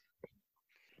do.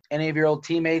 Any of your old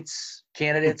teammates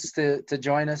candidates to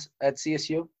join us at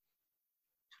CSU?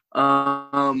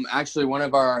 Actually, one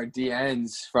of our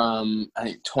DNs from, I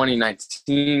think,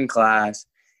 2019 class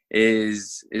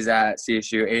is at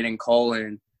CSU, Aiden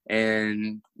Cullen.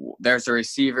 And there's a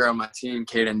receiver on my team,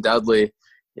 Caden Dudley.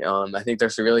 I think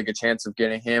there's a really good chance of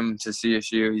getting him to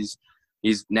CSU.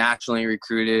 He's nationally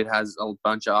recruited, has a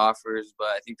bunch of offers, but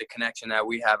I think the connection that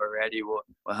we have already will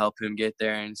help him get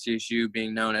there. And CSU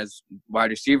being known as wide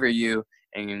receiver U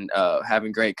and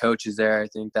having great coaches there, I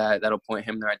think that'll point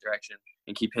him in the right direction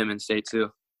and keep him in state too.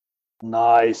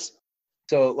 Nice.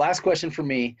 So last question for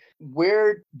me,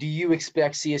 where do you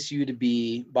expect CSU to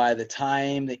be by the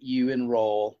time that you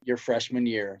enroll your freshman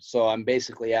year? So I'm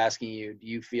basically asking you, do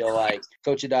you feel like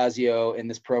Coach Adazio and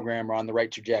this program are on the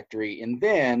right trajectory? And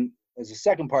then as a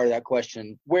second part of that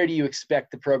question, where do you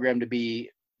expect the program to be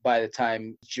by the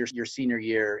time it's your senior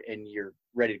year and you're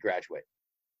ready to graduate?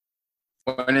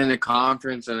 Winning the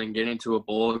conference and then getting to a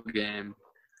bowl game.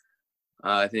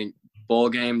 I think bowl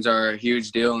games are a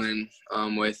huge deal, and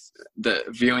with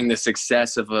viewing the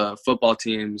success of a football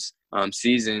team's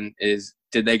season is,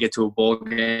 did they get to a bowl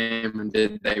game and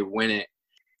did they win it?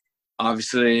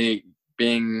 Obviously,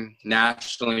 being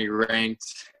nationally ranked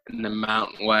in the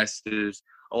Mountain West is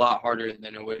a lot harder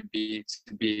than it would be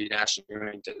to be nationally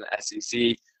ranked in the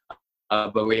SEC.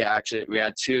 But we had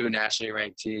 2 nationally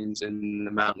ranked teams in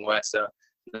the Mountain West, so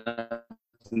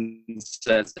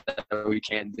says that we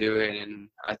can't do it. And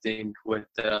I think with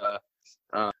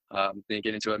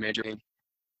getting into a major league.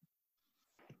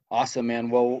 Awesome, man.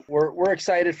 Well, we're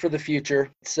excited for the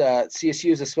future.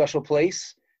 CSU is a special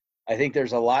place. I think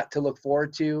there's a lot to look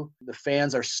forward to. The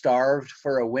fans are starved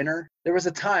for a winner. There was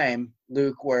a time,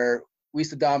 Luke, where we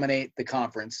used to dominate the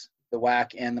conference, the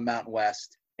WAC and the Mountain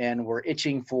West, and we're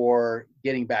itching for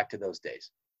getting back to those days.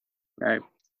 Right.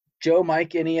 Joe,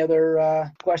 Mike, any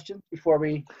other questions before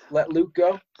we let Luke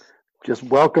go? Just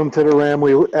welcome to the Ram.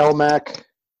 LMAC.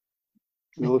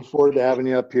 We look forward to having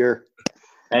you up here.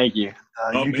 Thank you.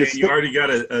 You already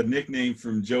got a nickname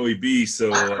from Joey B.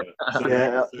 So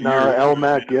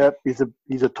LMAC. Yep,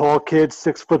 he's a tall kid,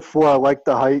 6'4". I like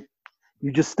the height.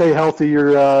 You just stay healthy.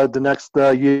 You're the next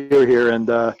year here, and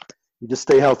you just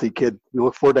stay healthy, kid. We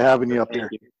look forward to having you up here.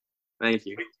 Thank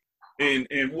you. And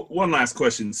one last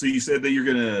question. So you said that you're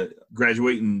going to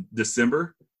graduate in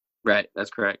December? Right, that's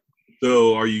correct.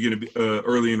 So are you going to be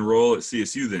early enroll at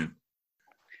CSU then?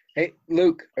 Hey,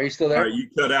 Luke, are you still there? All right, you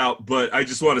cut out, but I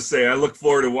just want to say I look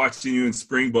forward to watching you in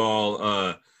spring ball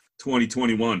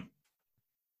 2021.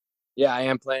 Yeah, I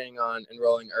am planning on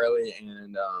enrolling early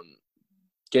and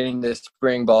getting this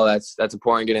spring ball. That's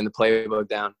important, getting the playbook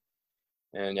down.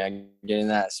 And getting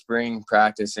that spring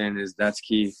practice in that's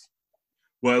key.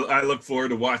 Well, I look forward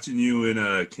to watching you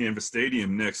in Canvas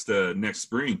Stadium next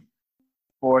spring.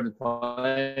 Forward to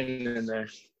playing in there.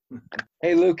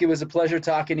 Hey, Luke, it was a pleasure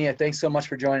talking to you. Thanks so much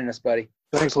for joining us, buddy.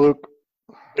 Thanks, Luke.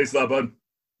 Thanks a lot, bud.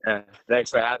 Yeah,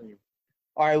 thanks for having me.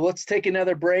 All right, let's take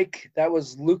another break. That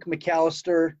was Luke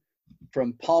McAllister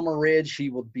from Palmer Ridge.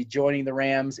 He will be joining the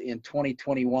Rams in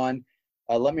 2021.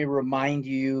 Let me remind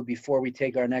you before we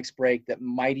take our next break that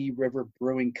Mighty River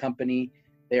Brewing Company,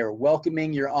 they are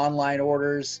welcoming your online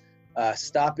orders.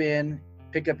 Stop in,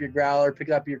 pick up your growler, pick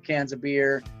up your cans of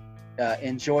beer.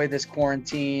 Enjoy this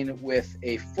quarantine with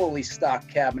a fully stocked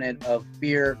cabinet of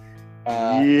beer.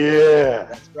 Yeah.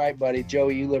 That's right, buddy.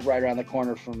 Joey, you live right around the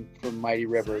corner from Mighty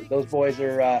River. Those boys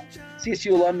are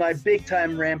CSU alumni,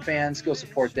 big-time Ram fans. Go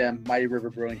support them, Mighty River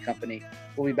Brewing Company.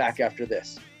 We'll be back after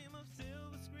this.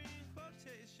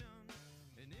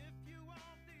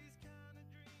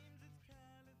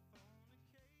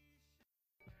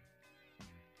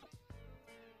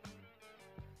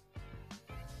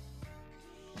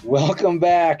 Welcome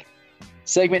back.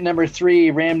 Segment number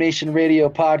 3, RamNation Radio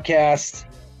podcast.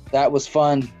 That was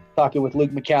fun talking with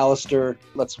Luke McAllister.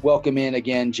 Let's welcome in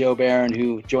again Joe Barron,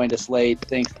 who joined us late.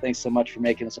 Thanks so much for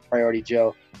making us a priority,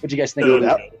 Joe. What'd you guys think of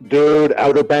it? Dude,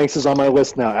 Outer Banks is on my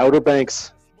list now. Outer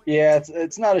Banks. Yeah,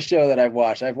 it's not a show that I've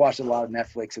watched. I've watched a lot of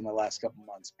Netflix in the last couple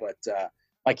months, but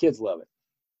my kids love it.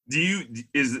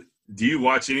 Do you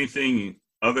watch anything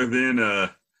other than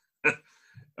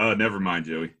never mind,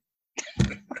 Joey.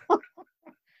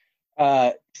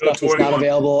 Stuff that's not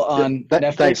available on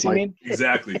Netflix, thanks, you mean?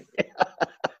 Exactly.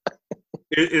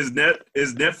 Is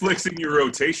Netflix in your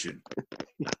rotation?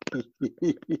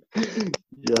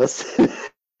 Yes.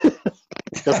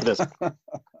 Yes, it is.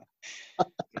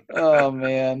 Oh,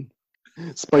 man.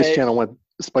 Spice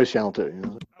Channel too. You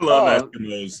know? I love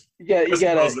Eskimos.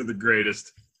 Eskimos are the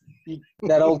greatest.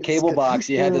 That old cable box,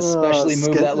 you had to specially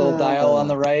move that little dial on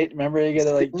the right. Remember,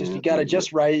 you got it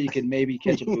just right. You can maybe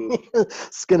catch a boob.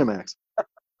 Skinamax.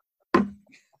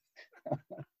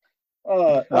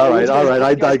 All right.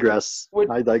 I digress.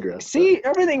 See,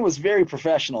 everything was very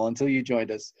professional until you joined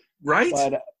us. Right?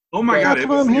 But, oh my God! That's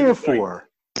what I'm here for.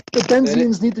 The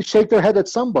Benzians need to shake their head at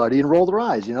somebody and roll their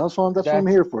eyes. You know, that's what I'm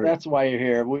here for. That's why you're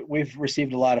here. We've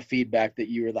received a lot of feedback that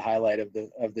you were the highlight of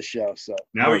the show. So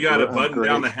now we got to button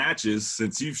down the hatches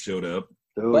since you've showed up.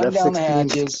 Dude, button down the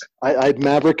hatches. I had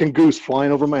Maverick and Goose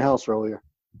flying over my house earlier.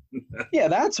 Yeah,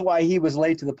 that's why he was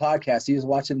late to the podcast. He was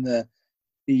watching the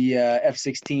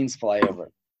F-16s fly over.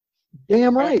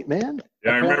 Damn right, man.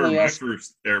 Yeah, I remember Apparently my us-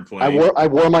 first airplane. I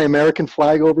wore my American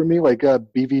flag over me, like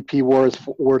BVP wore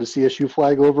the CSU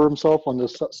flag over himself on the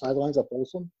sidelines at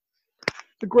Folsom.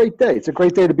 It's a great day. It's a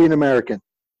great day to be an American.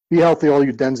 Be healthy, all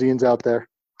you Denzians out there.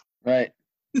 Right.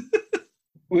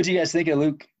 What do you guys think of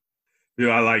Luke? Yeah,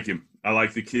 I like him. I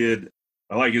like the kid.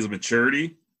 I like his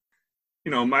maturity.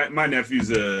 You know, my nephew's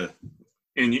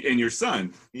and your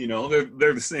son. You know,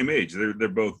 they're the same age. They're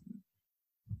both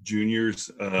juniors.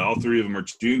 All three of them are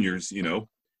juniors. You know,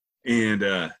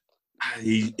 and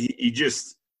he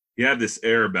had this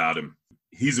air about him.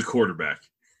 He's a quarterback.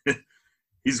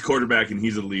 He's a quarterback and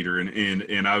he's a leader,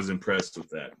 and I was impressed with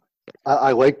that.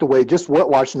 I like the way, just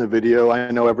watching the video,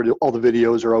 I know all the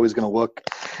videos are always going to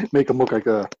make him look like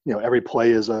every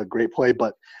play is a great play,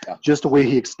 but just the way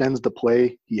he extends the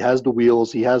play, he has the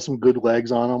wheels, he has some good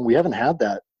legs on him. We haven't had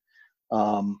that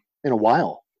in a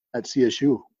while at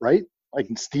CSU, right? Like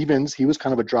Stevens, he was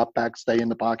kind of a drop back, stay in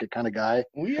the pocket kind of guy.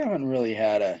 We haven't really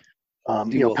had a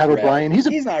Pat O'Brien,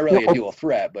 he's not really a dual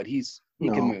threat, but he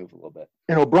can move a little bit.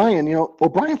 And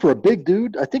O'Brien for a big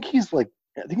dude, I think he's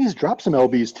dropped some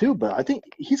LBs too, but I think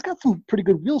he's got some pretty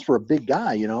good wheels for a big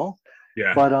guy, you know?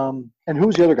 Yeah. But and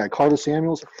who's the other guy? Carlos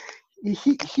Samuels.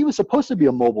 He was supposed to be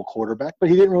a mobile quarterback, but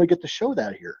he didn't really get to show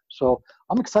that here. So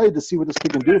I'm excited to see what this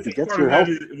kid can do if he gets here.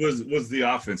 Was the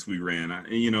offense we ran.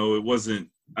 It wasn't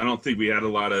 – I don't think we had a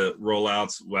lot of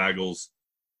rollouts, waggles,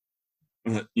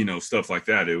 stuff like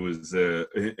that. It was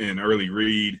an early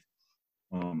read.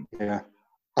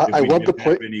 I love the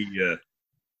play.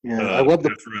 I love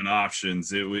the run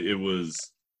options. It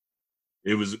was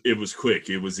quick.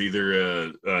 It was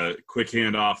either a quick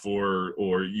handoff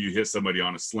or you hit somebody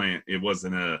on a slant. It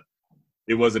wasn't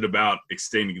about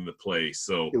extending the play.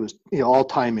 So it was all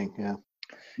timing.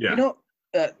 Yeah.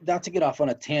 Not to get off on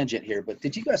a tangent here, but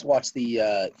did you guys watch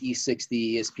the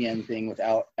E60 ESPN thing with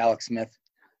Alex Smith?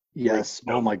 Yes.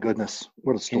 Oh my goodness,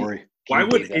 what a story! Why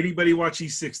would anybody watch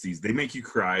E60s? They make you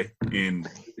cry, and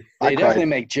they definitely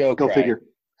make Joe cry. Go figure.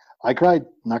 I cried.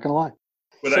 Not gonna lie.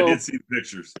 But I did see the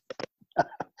pictures.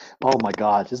 Oh my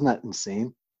God, isn't that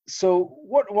insane? So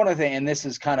one of the things, and this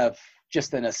is kind of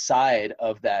just an aside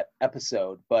of that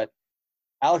episode, but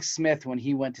Alex Smith, when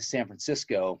he went to San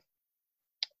Francisco,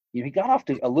 he got off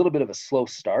to a little bit of a slow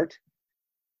start.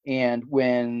 And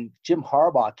when Jim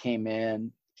Harbaugh came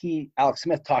in, Alex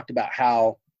Smith talked about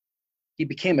how he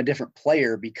became a different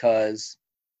player because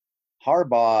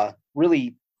Harbaugh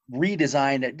really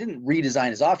didn't redesign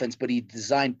his offense, but he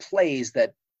designed plays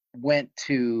that went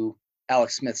to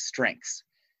Alex Smith's strengths.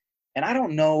 And I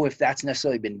don't know if that's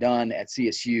necessarily been done at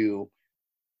CSU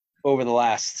over the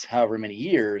last however many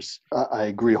years. I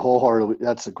agree wholeheartedly.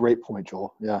 That's a great point,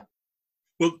 Joel. Yeah.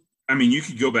 Well, I mean, you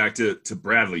could go back to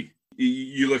Bradley.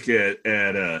 You look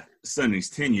at Sonny's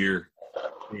tenure,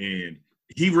 and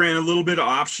he ran a little bit of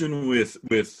option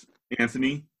with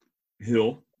Anthony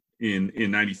Hill in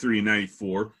 93 and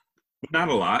 94, but not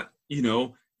a lot,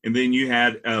 And then you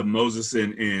had Moses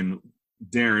and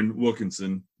Darren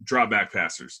Wilkinson drop back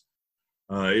passers.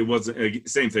 It wasn't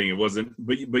same thing. It wasn't,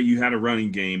 but you had a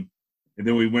running game, and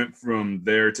then we went from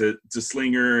there to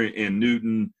Slinger and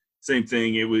Newton. Same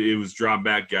thing. It was drop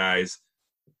back guys,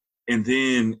 and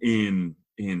then in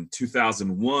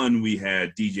 2001 we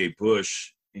had DJ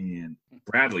Bush and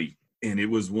Bradley, and it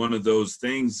was one of those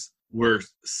things where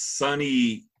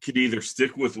Sonny could either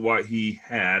stick with what he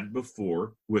had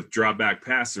before with drop back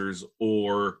passers,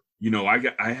 or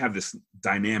I have this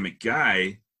dynamic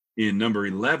guy in number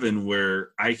 11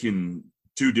 where I can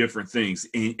do different things.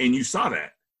 And you saw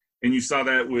that. And you saw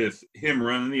that with him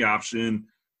running the option,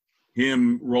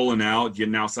 him rolling out,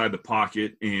 getting outside the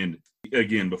pocket. And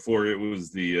again, before it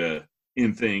was the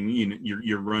in thing,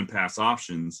 your run pass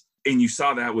options. And you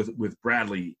saw that with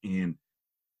Bradley. And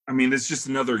I mean, that's just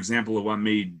another example of what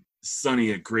made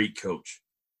Sonny a great coach.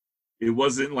 It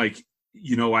wasn't like,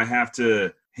 I have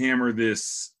to hammer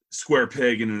this square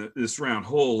peg in this round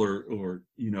hole or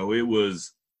it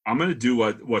was, I'm going to do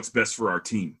what's best for our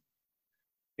team.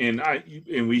 And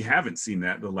we haven't seen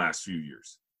that the last few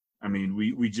years. I mean,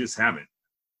 we just haven't.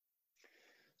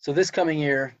 So this coming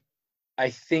year, I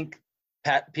think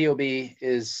POB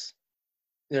is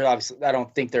there. Obviously, I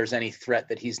don't think there's any threat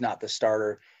that he's not the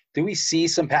starter. Do we see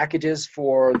some packages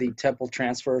for the Temple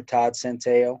transfer, Todd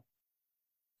Centeio?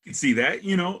 You can see that,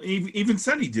 even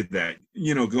Sonny did that,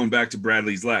 going back to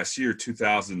Bradley's last year,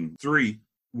 2003,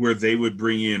 where they would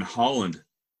bring in Holland,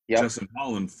 Justin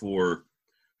Holland for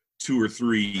 2 or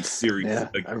 3 series. Yeah,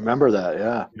 I remember that.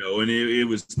 Yeah. And it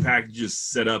was packages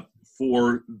set up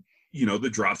for,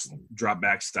 the drop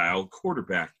back style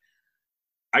quarterback.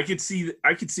 I could see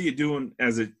it doing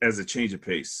as a change of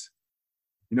pace.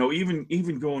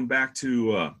 even going back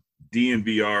to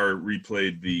DNVR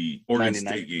replayed the Oregon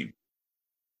 99. State game,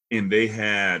 and they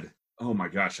had, oh my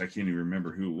gosh, I can't even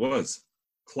remember who it was,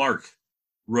 Clark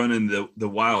running the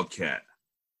Wildcat.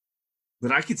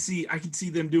 But I could see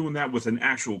them doing that with an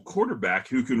actual quarterback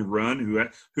who can run,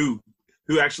 who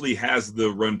actually has the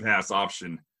run pass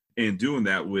option, and doing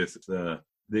that with the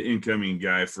incoming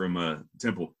guy from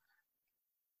Temple.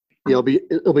 Yeah,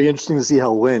 it'll be interesting to see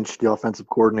how Lynch, the offensive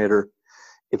coordinator,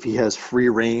 if he has free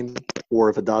reign or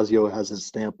if Adazio has his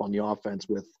stamp on the offense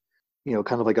with,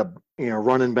 kind of like a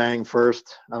run and bang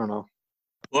first. I don't know.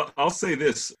 Well, I'll say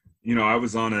this. I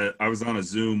was on a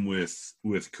Zoom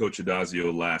with Coach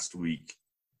Adazio last week.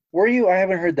 Were you? I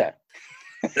haven't heard that.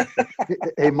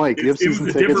 Hey, Mike, do you have season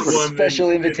tickets for the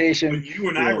special invitation? When you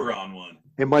and I were on one.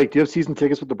 Hey, Mike, do you have season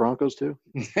tickets with the Broncos too?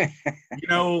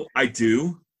 I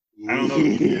do. I don't know.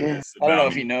 I don't know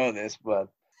if you know this, but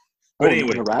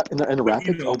anyway, in the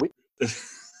Rapids.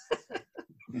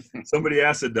 Somebody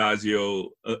asked Adazio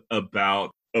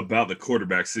about the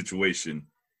quarterback situation,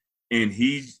 and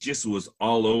he just was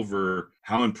all over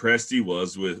how impressed he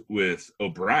was with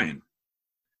O'Brien.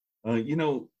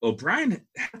 O'Brien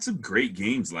had some great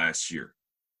games last year,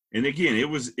 and again,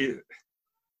 it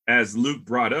as Luke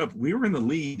brought up, we were in the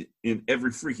lead in every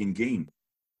freaking game.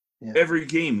 Yeah. Every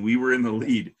game we were in the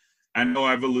lead. I know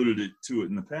I've alluded to it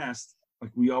in the past.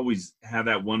 Like, we always have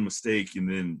that one mistake, and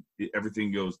then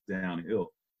everything goes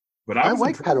downhill. But I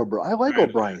like Pat O'Brien. I like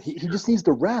O'Brien. He just needs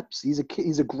the reps. He's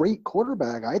a great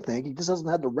quarterback, I think. He just hasn't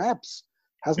had the reps.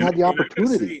 Hasn't had the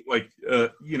opportunity.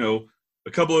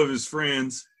 A couple of his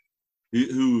friends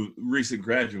who recent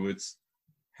graduates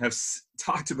have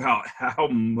talked about how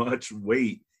much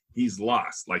weight he's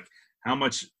lost, like how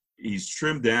much he's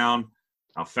trimmed down,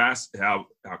 how fast, how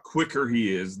quicker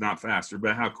he is, not faster,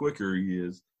 but how quicker he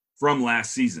is from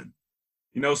last season.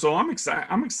 So I'm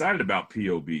excited about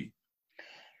POB.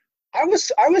 I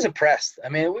was impressed. I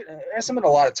mean, there hasn't been a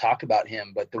lot of talk about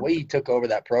him, but the way he took over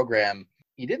that program,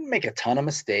 he didn't make a ton of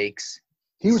mistakes.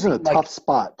 He was in a tough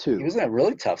spot too. He was in a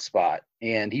really tough spot,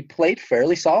 and he played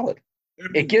fairly solid.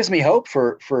 It gives me hope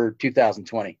for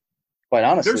 2020, quite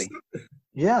honestly.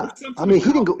 Yeah, I mean,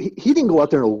 he didn't go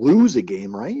out there and lose a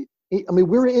game, right?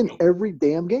 We're in every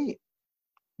damn game.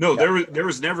 No, there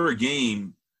was never a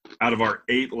game out of our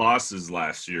 8 losses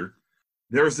last year.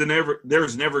 There was never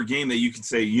a game that you could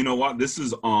say, you know what, this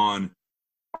is on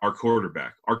our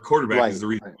quarterback. Our quarterback is the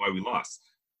reason why we lost.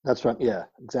 That's right. Yeah,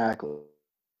 exactly.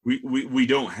 We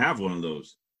don't have one of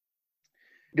those.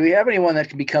 Do we have anyone that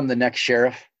can become the next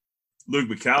sheriff? Luke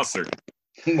McAllister.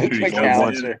 Luke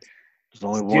McAllister. There's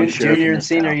only one junior and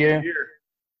senior year.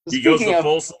 He goes to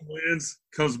Folsom, wins,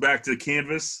 comes back to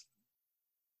Canvas,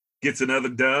 gets another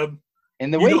dub.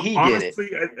 And the way he honestly,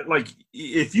 did it. Like,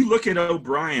 if you look at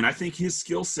O'Brien, I think his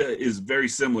skill set is very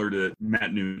similar to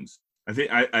Matt Newton's. I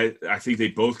think they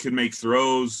both can make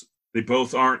throws. They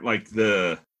both aren't like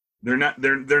they're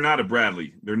not a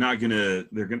Bradley. They're not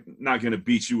gonna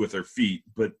beat you with their feet.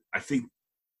 But I think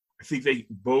they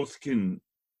both can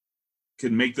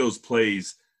make those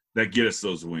plays that get us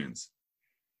those wins.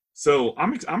 So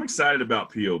I'm excited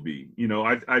about POB.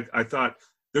 I thought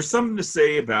there's something to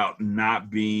say about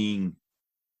not being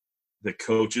the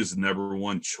coach's number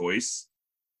one choice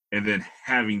and then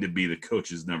having to be the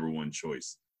coach's number one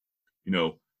choice.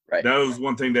 Right. That was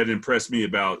one thing that impressed me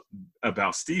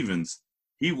about Stevens.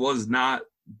 He was not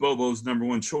Bobo's number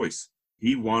one choice.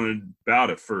 He wanted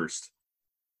Bauta first.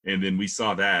 And then we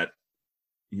saw that,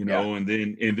 and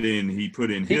then he put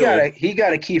in Hill. He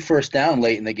got a key first down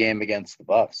late in the game against the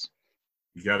Buffs.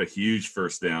 He got a huge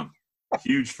first down.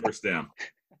 Huge first down.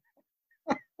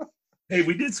 Hey,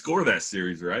 we did score that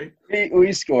series, right?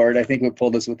 We scored. I think we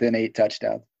pulled us within 8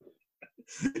 touchdowns.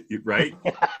 Right?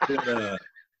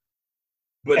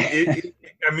 But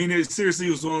it seriously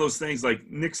was one of those things. Like,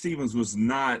 Nick Stevens was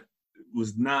not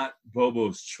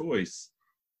Bobo's choice,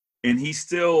 and he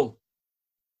still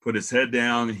put his head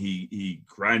down. He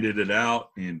grinded it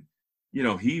out, and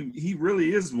he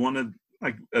really is one of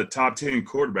like a top 10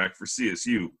 quarterback for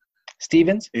CSU.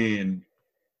 Stevens, and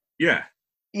yeah.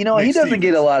 He doesn't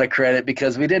get a lot of credit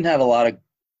because we didn't have a lot of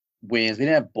wins. We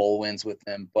didn't have bowl wins with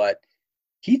him, but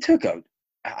he took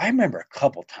I remember a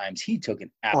couple times he took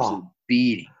an absolute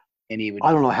beating, and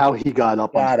I don't know how he got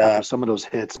up after some of those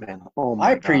hits, man. Oh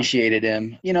my! I appreciated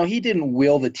him. He didn't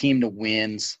will the team to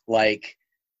wins like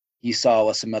you saw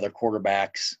with some other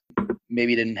quarterbacks.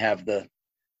 Maybe didn't have the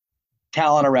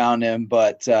talent around him,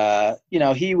 but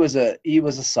he was a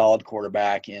solid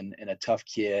quarterback and a tough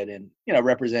kid, and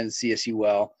represented CSU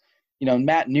well.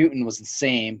 Matt Newton was the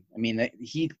same. I mean,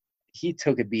 he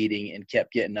took a beating and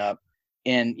kept getting up.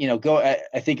 And,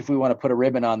 I think if we want to put a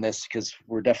ribbon on this, because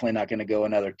we're definitely not going to go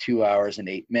another 2 hours and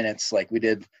 8 minutes like we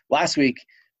did last week,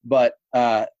 but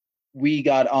we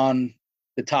got on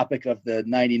the topic of the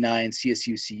 99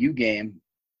 CSU-CU game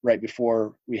right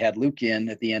before we had Luke in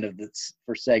at the end of this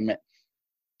first segment.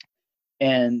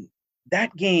 And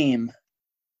that game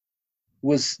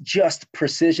was just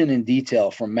precision and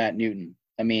detail from Matt Newton.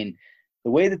 I mean,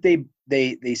 the way that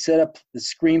they set up the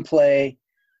screenplay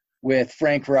with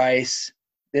Frank Rice,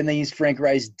 then they used Frank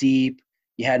Rice deep.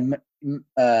 You had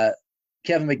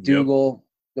Kevin McDougal,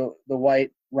 the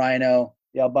white rhino,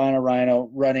 the albino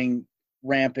rhino running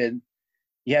rampant.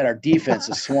 You had our defense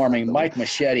swarming. Mike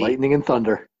Machete. Lightning and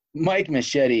thunder. Mike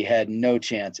Machete had no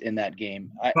chance in that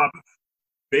game.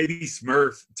 Baby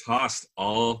Smurf tossed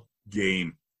all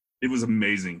game. It was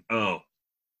amazing. Oh,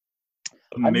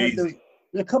 amazing.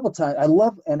 A couple times. I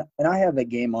love and I have that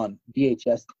game on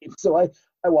VHS, so I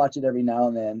watch it every now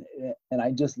and then, and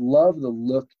I just love the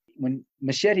look when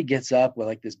Machete gets up with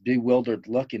like this bewildered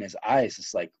look in his eyes.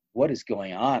 It's like, what is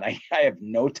going on? I have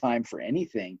no time for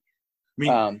anything. I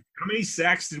mean, how many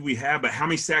sacks did we have? But how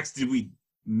many sacks did we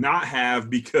not have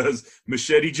because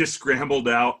Machete just scrambled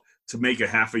out to make a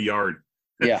half a yard?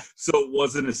 Yeah. So it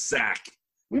wasn't a sack.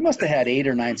 We must have had 8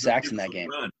 or 9 sacks in that game.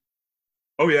 Run.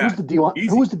 Oh yeah.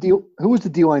 Who was the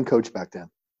D-line coach back then?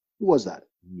 Who was that?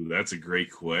 Ooh, that's a great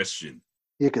question.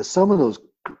 Yeah, because some of those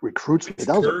recruits, that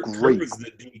was a great. Kurt was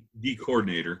the D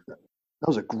coordinator. That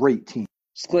was a great team.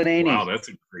 Splanany. Wow, that's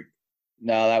a great.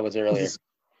 No, that was earlier.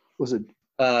 Was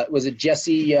it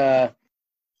Jesse?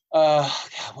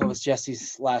 What was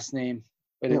Jesse's last name?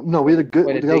 No, we had a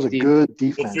good. That was a good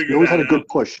defense. We always had a good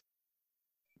push.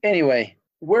 Anyway,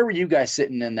 where were you guys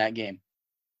sitting in that game?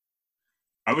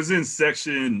 I was in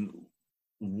section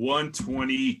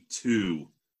 122,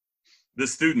 the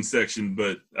student section,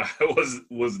 but I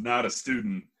was not a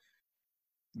student.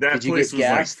 That place was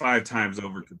gassed? Like 5 times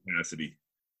over capacity.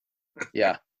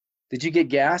 Yeah. Did you get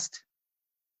gassed?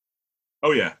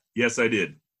 Oh, yeah. Yes, I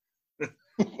did.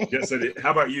 Yes, I did.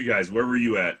 How about you guys? Where were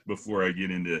you at before I get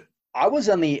into it? I was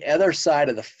on the other side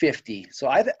of the 50. So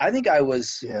I think I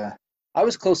was I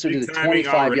was closer to the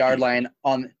 25-yard line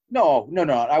on – no,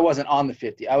 I wasn't on the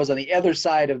 50. I was on the other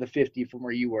side of the 50 from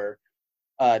where you were,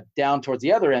 down towards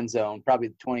the other end zone, probably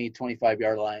the 20,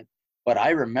 25-yard line. But I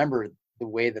remember the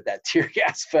way that tear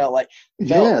gas felt like.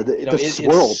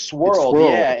 It swirled,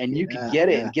 yeah, and you could get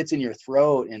it, and it gets in your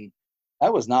throat, and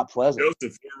that was not pleasant.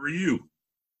 Joseph, where were you?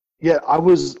 Yeah, I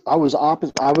was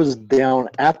opposite. I was down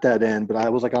at that end, but I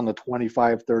was like on the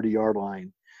 25, 30-yard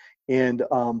line. And,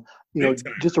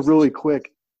 just a really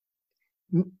quick –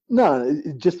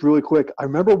 just really quick. I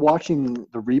remember watching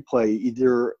the replay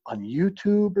either on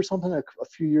YouTube or something a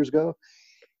few years ago.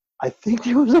 I think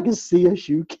there was like a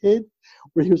CSU kid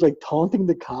where he was like taunting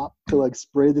the cop to like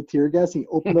spray the tear gas. He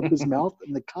opened up his mouth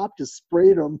and the cop just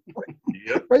sprayed him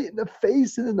right in the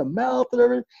face and in the mouth and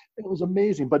everything. It was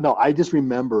amazing. But no, I just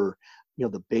remember,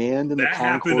 the band and the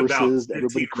concourses,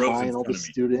 everybody crying, all the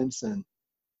students. And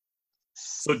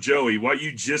so Joey, what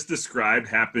you just described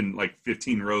happened like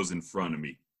 15 rows in front of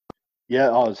me. Yeah.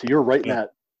 Oh, so you're right in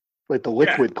that, like the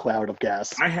liquid cloud of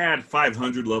gas. I had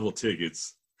 500 level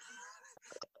tickets.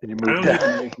 And you I moved don't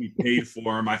even know if we paid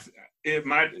for them. I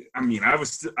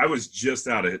was just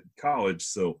out of college,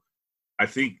 so I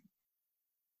think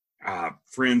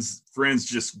friends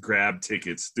just grabbed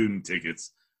tickets, student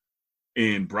tickets,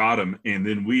 and brought them, and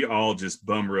then we all just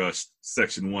bum rushed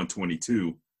section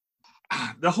 122.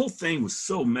 The whole thing was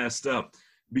so messed up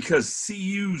because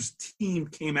CU's team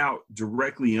came out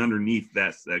directly underneath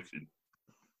that section.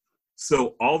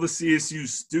 So all the CSU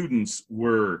students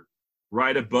were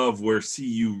right above where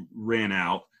CU ran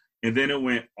out, and then it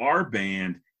went our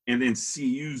band and then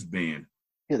CU's band.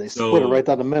 Yeah, they split it right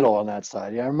down the middle on that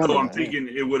side. Yeah, I remember. So I'm thinking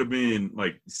it would have been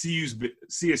like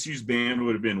CSU's band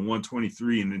would have been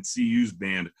 123, and then CU's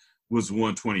band was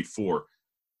 124.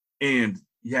 And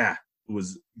yeah, it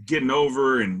was getting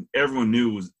over, and everyone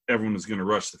knew everyone was going to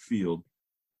rush the field.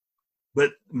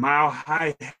 But Mile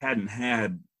High hadn't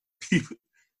had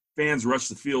fans rush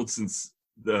the field since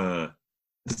the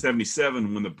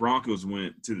 77 when the Broncos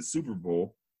went to the Super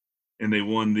Bowl and they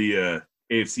won the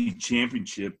AFC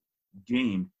Championship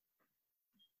game.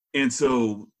 And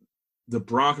so the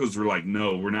Broncos were like,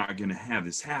 no, we're not going to have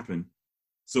this happen.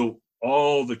 So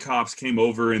all the cops came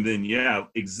over, and then, yeah,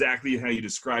 exactly how you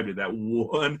described it, that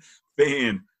one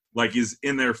fan like is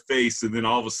in their face, and then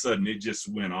all of a sudden it just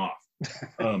went off.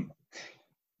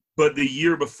 But the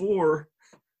year before,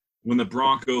 when the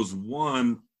Broncos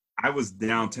won, I was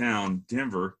downtown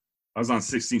Denver. I was on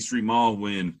 16th Street Mall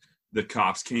when the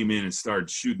cops came in and started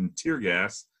shooting tear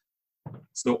gas.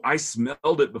 So I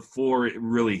smelled it before it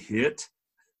really hit.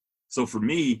 So for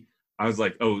me, I was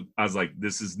like,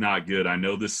 this is not good. I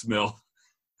know this smell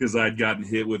because I'd gotten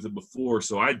hit with it before.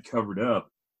 So I'd covered up,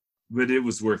 but it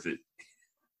was worth it.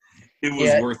 It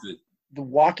was worth it. The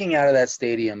walking out of that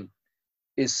stadium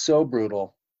is so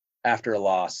brutal after a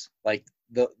loss. Like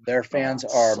their fans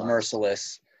are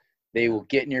merciless. They will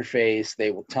get in your face.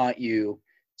 They will taunt you.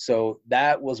 So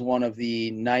that was one of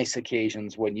the nice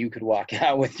occasions when you could walk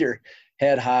out with your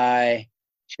head high,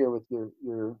 cheer with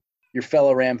your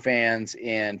fellow Ram fans,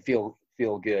 and feel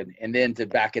good. And then to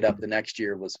back it up the next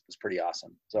year was pretty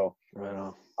awesome. So Right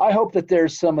on. I hope that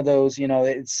there's some of those.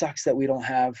 It sucks that we don't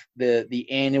have the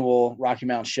annual Rocky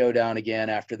Mountain Showdown again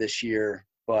after this year.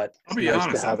 But I'll be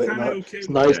honest, I'm kind of okay. It's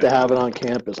nice to have it on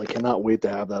campus. I cannot wait to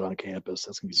have that on campus.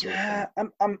 That's gonna be so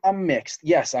fun. I'm mixed.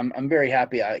 Yes, I'm very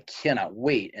happy. I cannot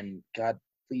wait. And God,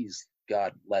 please,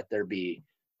 God, let there be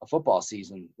a football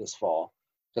season this fall,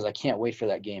 because I can't wait for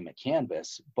that game at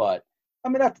Canvas. But I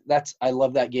mean, I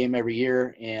love that game every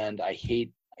year, and I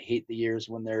hate the years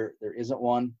when there isn't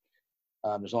one.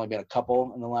 There's only been a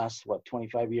couple in the last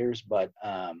 25 years, but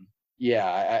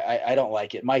yeah, I don't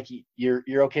like it. Mike,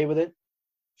 you're okay with it?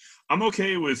 I'm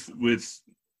okay with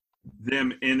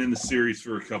them ending the series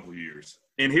for a couple of years.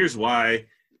 And here's why.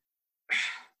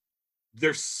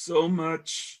 There's so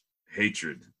much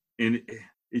hatred. And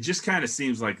it just kind of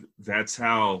seems like that's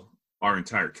how our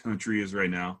entire country is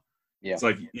right now. Yeah. It's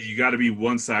like you got to be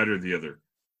one side or the other.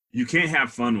 You can't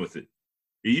have fun with it.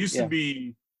 It used to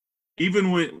be, even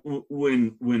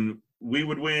when we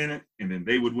would win and then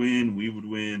they would win, we would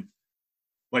win.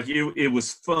 Like it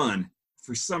was fun.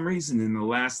 For some reason, in the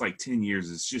last 10 years,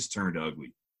 it's just turned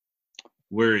ugly,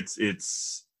 where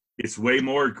it's way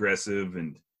more aggressive,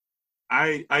 and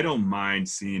I don't mind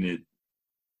seeing it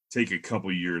take a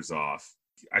couple years off.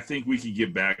 I think we could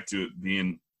get back to it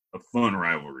being a fun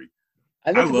rivalry.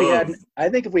 I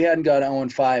think if we hadn't gone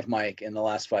 0-5, Mike, in the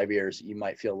last 5 years, you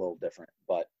might feel a little different.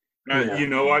 But you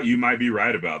know what? You might be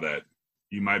right about that.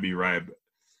 You might be right.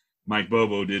 Mike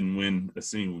Bobo didn't win a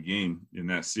single game in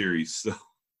that series, so.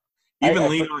 Even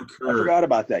Leon Kerr. I forgot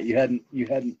about that. You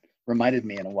hadn't reminded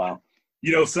me in a while.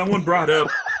 Someone brought up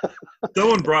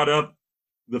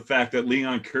the fact that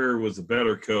Leon Kerr was a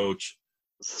better coach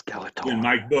than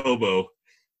Mike Bobo.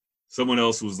 Someone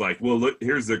else was like, "Well, look,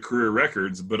 here's their career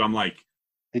records." But I'm like,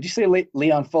 did you say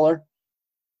Leon Fuller?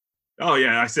 Oh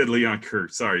yeah, I said Leon Kerr.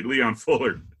 Sorry, Leon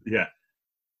Fuller. Yeah,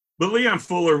 but Leon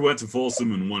Fuller went to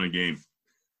Folsom and won a game.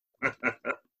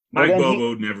 Mike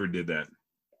Bobo never did that.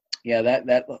 Yeah,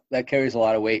 that carries a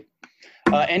lot of weight.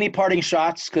 Any parting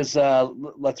shots? Because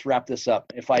let's wrap this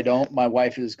up. If I don't, my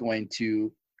wife is going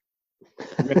to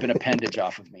rip an appendage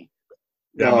off of me.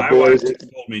 Yeah, my wife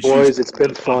told me it's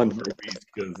been fun.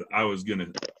 Because I was going to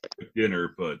cook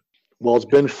dinner, but. Well, it's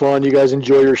been fun. You guys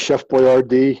enjoy your Chef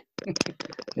Boyardee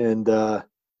and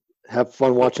have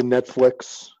fun watching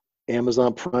Netflix,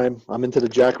 Amazon Prime. I'm into the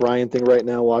Jack Ryan thing right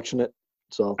now, watching it.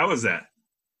 So how was that?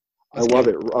 I love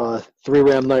it. 3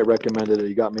 Ram Night recommended it.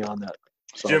 You got me on that.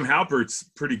 So. Jim Halpert's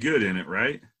pretty good in it,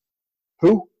 right?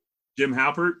 Who? Jim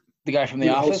Halpert. The guy from The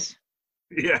Office?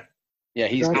 Yeah. Yeah,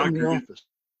 he's in The Office.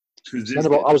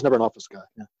 I was never an Office guy.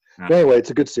 Yeah. But anyway, it's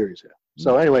a good series. Yeah.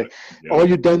 So anyway, all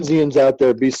you Denzians out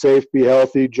there, be safe, be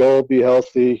healthy. Joel, be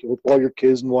healthy. Hope all your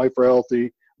kids and wife are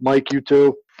healthy. Mike, you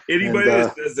too. Anybody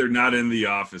that says they're not in The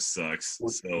Office sucks.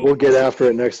 So. We'll get after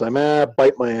it next time.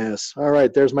 Bite my ass. All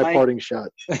right, there's my parting shot.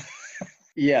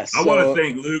 Yes. I want to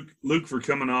thank Luke for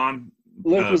coming on.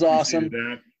 Luke was awesome.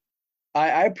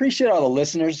 I appreciate all the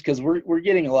listeners, because we're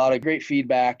getting a lot of great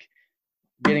feedback.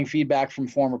 Getting feedback from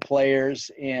former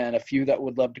players and a few that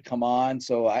would love to come on.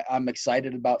 So I'm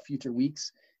excited about future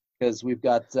weeks, because we've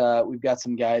got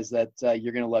some guys that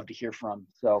you're going to love to hear from.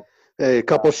 So hey, a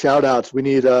couple shout outs. We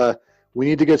need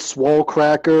to get Swole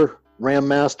Cracker, Ram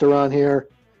Master on here,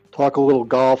 talk a little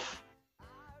golf.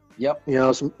 Yep.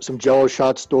 Some Jello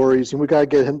shot stories, and we got to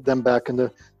get them back in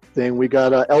the thing. We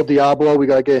got El Diablo. We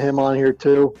got to get him on here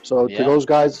too. So to those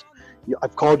guys,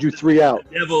 I've called you 3 out.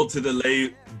 Devil to the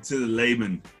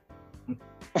layman.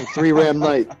 3 Ram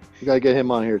Night. You got to get him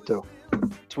on here too.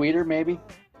 Tweeter, maybe?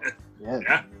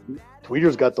 Yeah.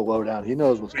 Tweeter's got the lowdown. He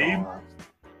knows what's going on.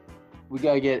 We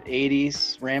got to get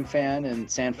 80s Ram fan and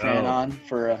San Fran on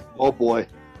for a... Oh, boy.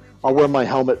 I'll wear my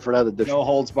helmet for that edition. No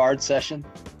holds barred session.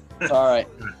 All right.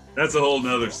 That's a whole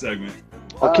nother segment.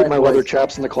 I'll keep my leather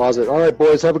chaps in the closet. All right,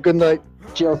 boys. Have a good night.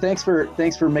 Joe, thanks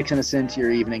for mixing us into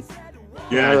your evening.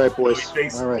 Yeah. All right, boys.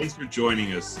 Thanks for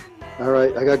joining us. All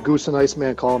right. I got Goose and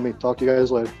Iceman calling me. Talk to you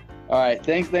guys later. All right.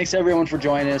 Thanks everyone for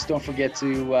joining us. Don't forget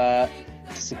to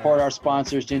Support our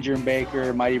sponsors, Ginger and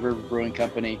Baker, Mighty River Brewing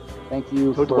Company. Thank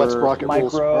you Toad the Wet for Sprocket Mike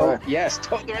rules. Rowe. Right. Yes,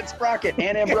 Toad the Red Sprocket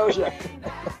and Ambrosia.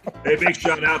 Hey, big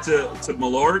shout out to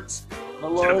Malort's.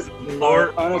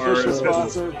 Malort, unofficial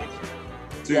sponsor.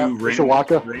 To Yep.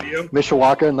 Mishawaka. Radio.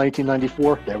 Mishawaka in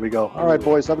 1994. There we go. All right,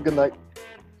 boys. Have a good night.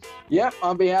 Yep,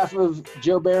 on behalf of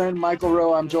Joe Barron, Michael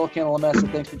Rowe, I'm Joel Cantalamessa.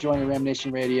 Thanks for joining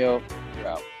RamNation Radio. We're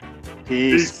out.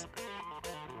 Peace.